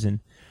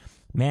 season,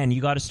 man,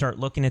 you got to start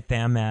looking at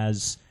them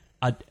as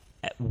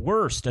at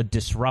worst a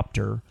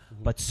disruptor,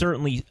 but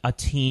certainly a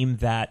team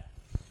that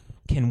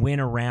can win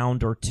a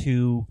round or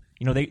two.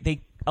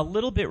 They a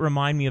little bit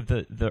remind me of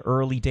the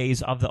early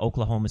days of the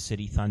Oklahoma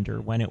City Thunder,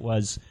 when it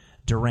was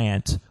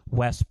Durant,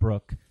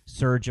 Westbrook,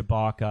 Serge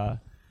Ibaka,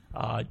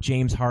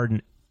 James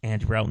Harden,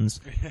 and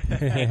Routens.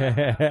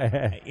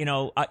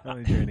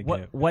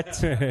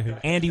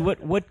 Andy,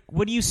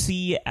 what do you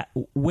see?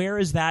 Where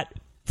is that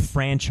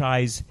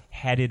franchise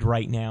headed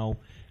right now?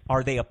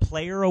 Are they a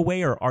player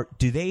away, or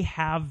do they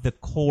have the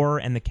core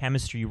and the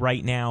chemistry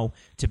right now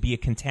to be a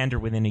contender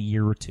within a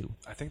year or two?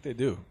 I think they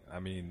do. I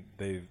mean,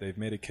 they've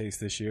made a case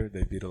this year.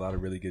 They beat a lot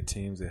of really good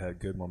teams. They had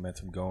good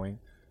momentum going.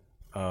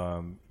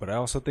 But I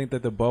also think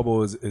that the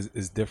bubble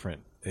is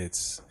different.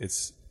 It's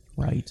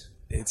right.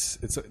 It's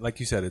like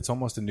you said, it's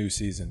almost a new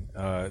season.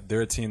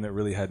 They're a team that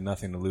really had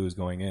nothing to lose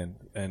going in,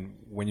 and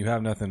when you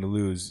have nothing to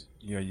lose,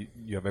 you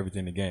have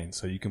everything to gain.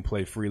 So you can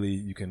play freely.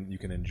 You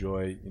can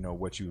enjoy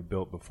what you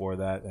built before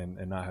that,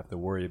 and not have to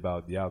worry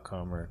about the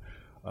outcome or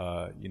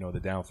the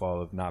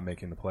downfall of not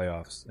making the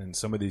playoffs. And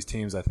some of these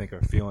teams, I think,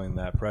 are feeling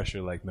that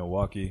pressure, like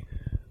Milwaukee.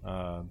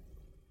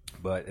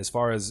 But as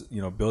far as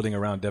building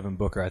around Devin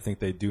Booker, I think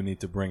they do need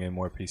to bring in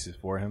more pieces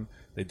for him.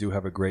 They do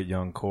have a great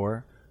young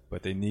core,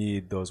 but they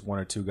need those one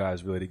or two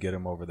guys really to get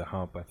him over the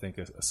hump. I think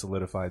a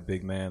solidified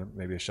big man,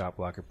 maybe a shot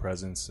blocker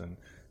presence, and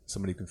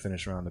somebody who can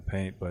finish around the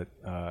paint. But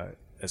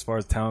as far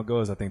as talent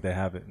goes, I think they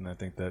have it, and I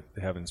think that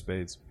they have it in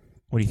spades.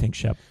 What do you think,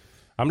 Shep?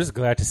 I'm just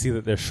glad to see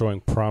that they're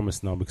showing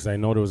promise now, because I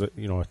know there was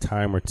a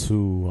time or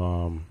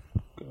two,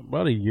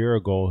 about a year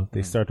ago,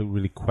 they started to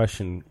really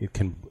question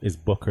is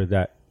Booker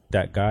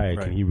that guy? Right.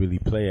 Can he really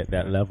play at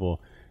that level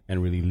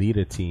and really lead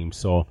a team?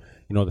 So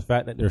the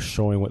fact that they're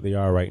showing what they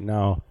are right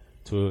now,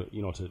 to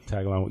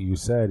tag along what you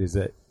said, is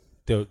that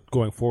they're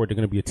going forward, they're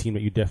going to be a team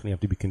that you definitely have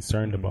to be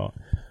concerned about.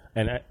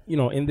 And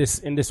in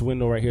this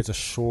window right here, it's a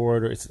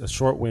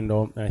short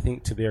window, and I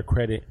think to their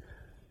credit,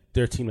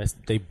 their team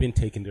they've been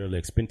taking their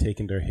licks, been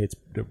taking their hits,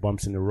 their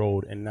bumps in the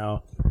road, and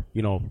now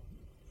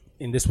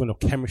in this window,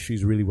 chemistry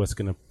is really what's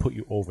going to put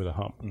you over the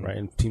hump, right?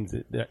 And teams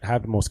that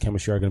have the most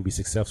chemistry are going to be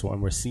successful,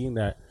 and we're seeing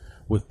that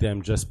with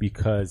them just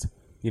because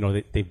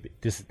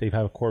they've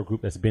had a core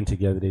group that's been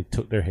together. They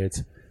took their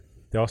hits.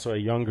 They're also a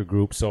younger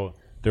group, so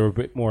they're a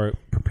bit more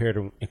prepared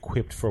and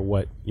equipped for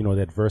what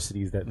the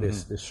adversities that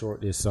this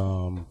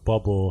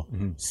bubble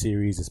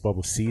series, this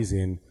bubble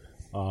season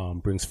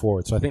brings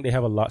forward. So I think they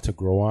have a lot to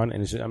grow on,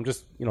 and I'm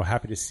just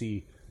happy to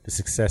see the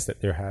success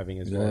that they're having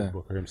as well as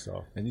Booker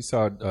himself. And you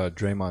saw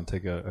Draymond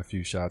take a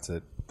few shots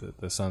at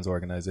the Suns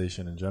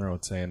organization in general,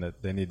 saying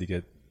that they need to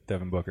get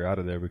Devin Booker out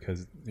of there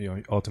because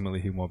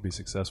ultimately he won't be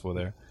successful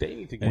there. They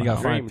need to get he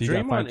got fined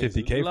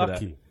 $50K for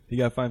that. He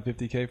got fined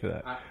 $50K for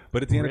that.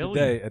 But at the end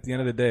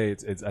of the day,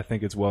 it's I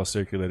think it's well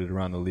circulated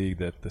around the league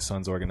that the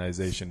Suns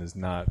organization is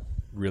not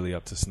really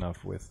up to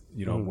snuff with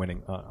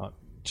winning a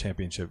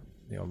championship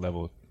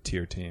level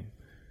tier team.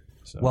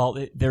 So. Well,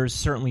 there's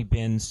certainly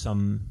been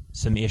some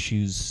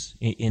issues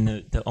in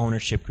the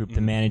ownership group,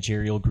 the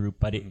managerial group,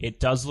 but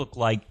it does look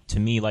like to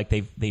me like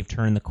they've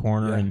turned the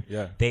corner and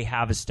they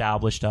have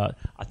established a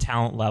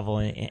talent level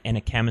and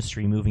a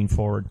chemistry moving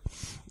forward.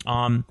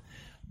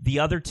 The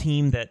other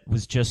team that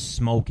was just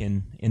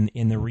smoking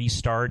in the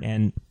restart,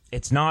 and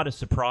it's not a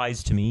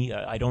surprise to me.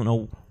 I don't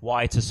know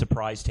why it's a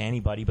surprise to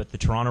anybody, but the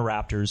Toronto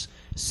Raptors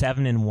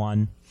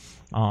 7-1,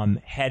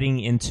 heading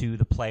into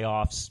the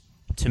playoffs.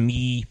 To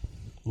me,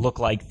 look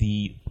like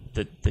the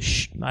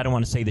I don't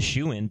want to say the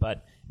shoe-in,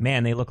 but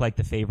man, they look like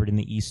the favorite in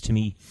the East to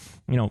me.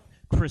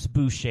 Chris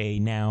Boucher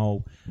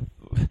now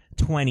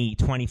 20,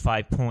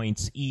 25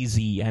 points,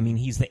 easy. I mean,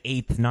 he's the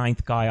 8th,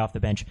 9th guy off the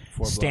bench.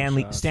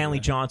 Stanley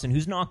Johnson,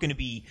 who's not going to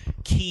be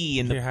key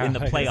in the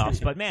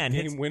playoffs, but man,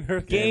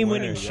 game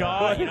winning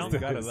shot.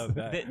 Gotta love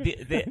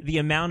that. The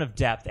amount of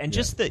depth, and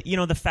just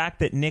the fact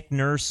that Nick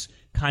Nurse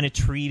kind of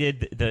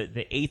treated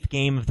the 8th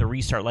game of the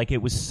restart like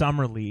it was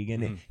summer league,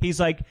 and he's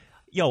like,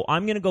 yo,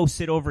 I'm going to go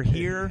sit over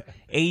here.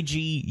 AG,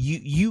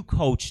 you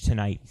coach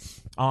tonight.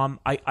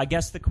 I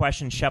guess the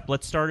question, Shep,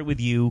 let's start it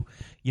with you.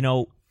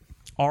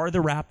 Are the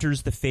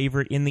Raptors the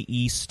favorite in the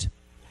East?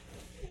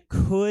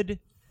 Could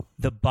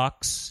the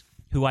Bucks,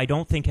 who I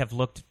don't think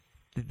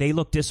they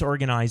look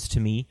disorganized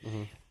to me,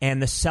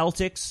 and the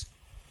Celtics,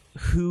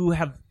 who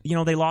have,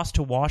 they lost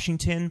to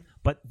Washington,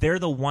 but they're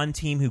the one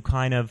team who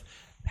kind of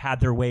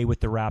had their way with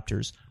the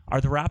Raptors. Are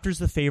the Raptors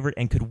the favorite,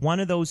 and could one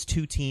of those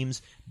two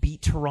teams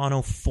beat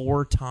Toronto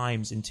 4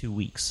 times in 2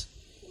 weeks?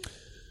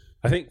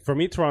 I think for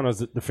me, Toronto's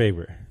the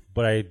favorite,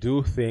 but I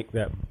do think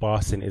that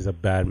Boston is a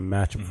bad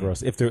matchup for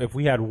us. If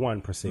we had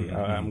one per se,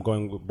 I'm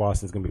going with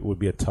Boston's would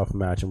be a tough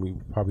match, and we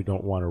probably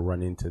don't want to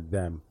run into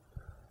them.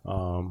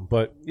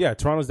 But yeah,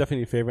 Toronto's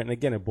definitely a favorite, and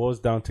again, it boils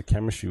down to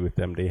chemistry with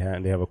them. They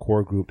have a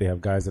core group. They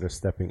have guys that are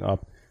stepping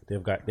up. They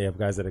have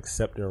guys that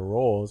accept their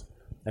roles.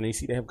 And you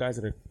see they have guys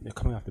that are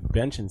coming off the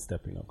bench and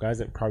stepping up, guys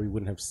that probably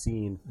wouldn't have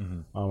seen,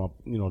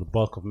 the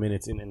bulk of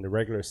minutes in the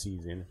regular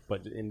season.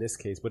 But in this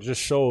case, it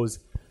just shows,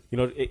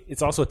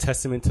 it's also a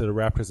testament to the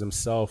Raptors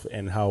themselves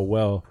and how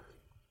well,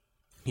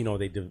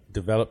 they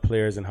develop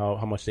players and how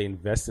much they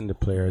invest in the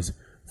players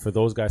for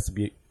those guys to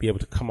be able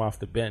to come off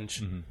the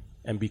bench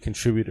and be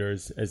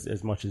contributors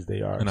as much as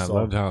they are. And I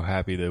loved how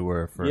happy they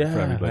were for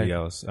everybody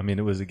else. I mean,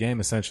 it was a game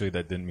essentially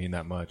that didn't mean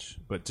that much,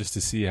 but just to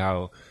see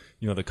how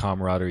the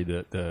camaraderie,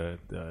 the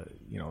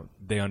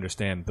they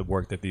understand the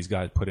work that these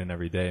guys put in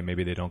every day.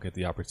 Maybe they don't get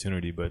the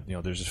opportunity, but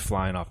they're just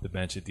flying off the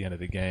bench at the end of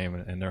the game,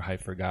 and they're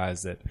hyped for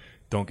guys that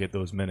don't get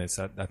those minutes.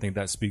 I think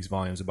that speaks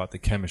volumes about the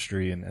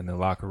chemistry and the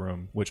locker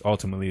room, which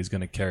ultimately is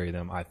going to carry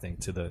them, I think,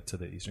 to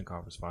the Eastern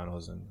Conference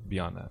Finals and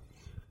beyond that.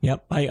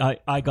 Yep,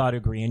 I got to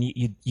agree, and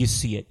you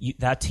see it.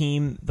 That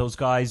team, those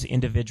guys,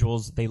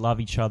 individuals, they love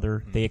each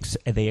other.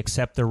 They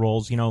accept their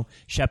roles.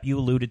 Shep, you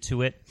alluded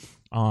to it.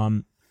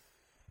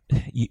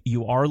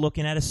 You are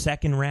looking at a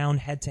second round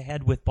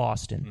head-to-head with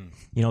Boston.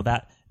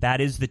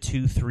 That is the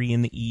 2-3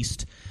 in the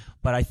East.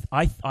 But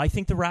I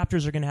think the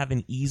Raptors are going to have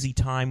an easy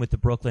time with the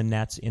Brooklyn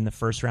Nets in the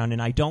first round,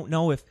 and I don't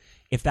know if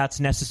that's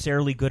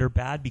necessarily good or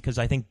bad, because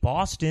I think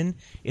Boston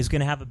is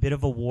going to have a bit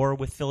of a war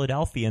with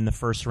Philadelphia in the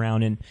first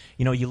round. And,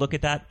 you look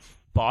at that,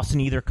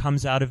 Boston either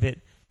comes out of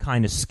it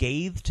kind of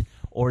scathed,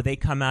 or they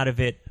come out of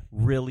it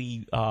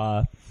really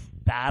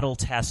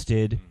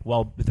battle-tested.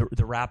 Well,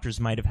 the Raptors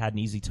might have had an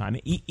easy time.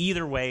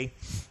 Either way,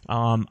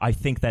 I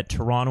think that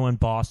Toronto and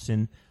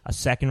Boston, a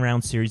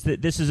second-round series,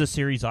 this is a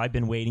series I've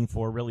been waiting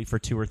for really for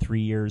 2 or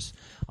 3 years.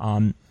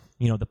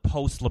 The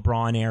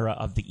post-LeBron era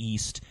of the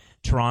East,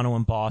 Toronto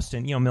and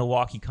Boston.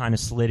 Milwaukee kind of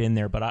slid in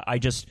there, but I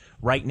just,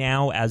 right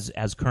now,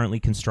 as currently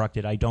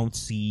constructed, I don't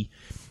see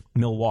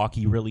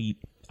Milwaukee really.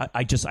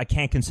 I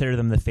can't consider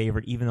them the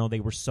favorite, even though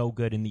they were so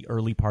good in the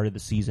early part of the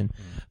season.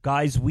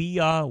 Guys,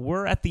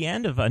 we're at the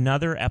end of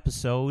another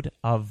episode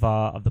of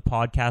the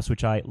podcast,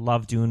 which I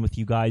love doing with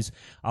you guys.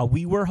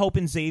 We were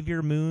hoping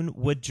Xavier Moon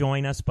would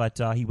join us, but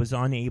he was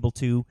unable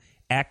to.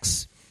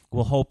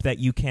 We'll hope that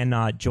you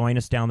can join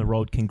us down the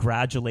road.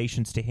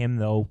 Congratulations to him,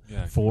 though,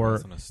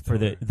 for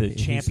the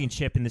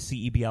championship in the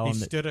CEBL. He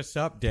stood us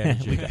up, Dan.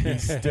 He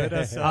stood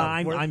us up.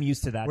 I'm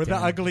used to that. We're the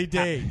ugly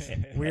days.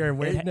 We are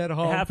waiting at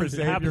home for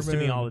Xavier Moon. It happens to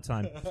me all the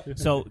time.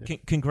 So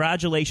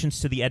congratulations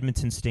to the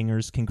Edmonton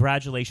Stingers.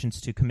 Congratulations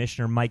to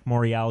Commissioner Mike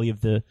Moriali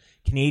of the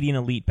Canadian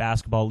Elite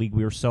Basketball League.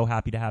 We were so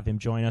happy to have him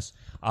join us.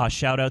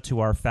 Shout out to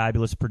our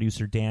fabulous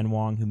producer, Dan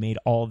Wong, who made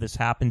all of this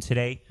happen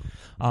today.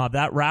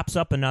 That wraps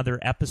up another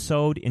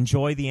episode.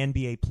 Enjoy the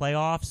NBA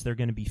playoffs. They're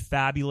going to be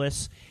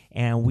fabulous.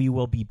 And we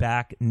will be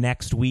back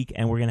next week,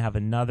 and we're going to have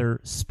another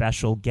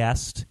special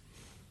guest.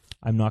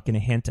 I'm not going to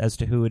hint as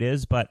to who it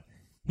is, but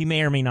he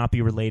may or may not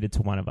be related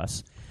to one of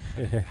us.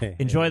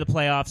 Enjoy the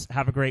playoffs.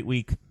 Have a great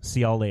week.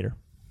 See y'all later.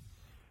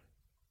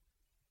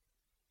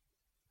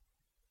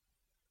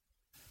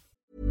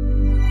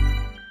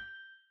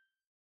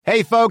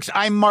 Hey, folks,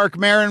 I'm Mark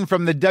Maron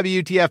from the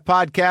WTF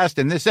Podcast,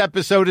 and this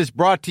episode is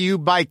brought to you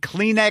by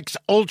Kleenex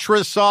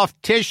Ultra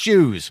Soft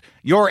Tissues,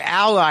 your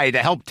ally to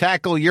help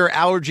tackle your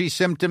allergy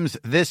symptoms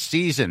this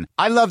season.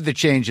 I love the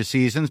change of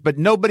seasons, but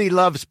nobody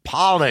loves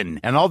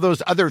pollen and all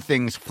those other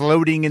things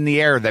floating in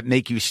the air that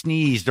make you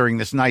sneeze during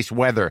this nice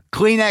weather.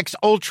 Kleenex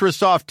Ultra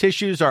Soft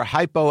Tissues are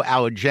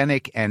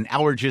hypoallergenic and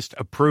allergist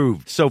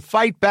approved, so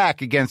fight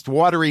back against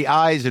watery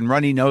eyes and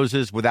runny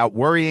noses without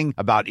worrying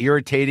about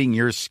irritating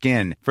your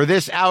skin. For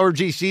this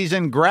allergy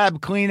season, grab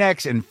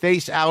Kleenex and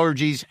face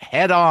allergies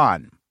head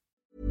on.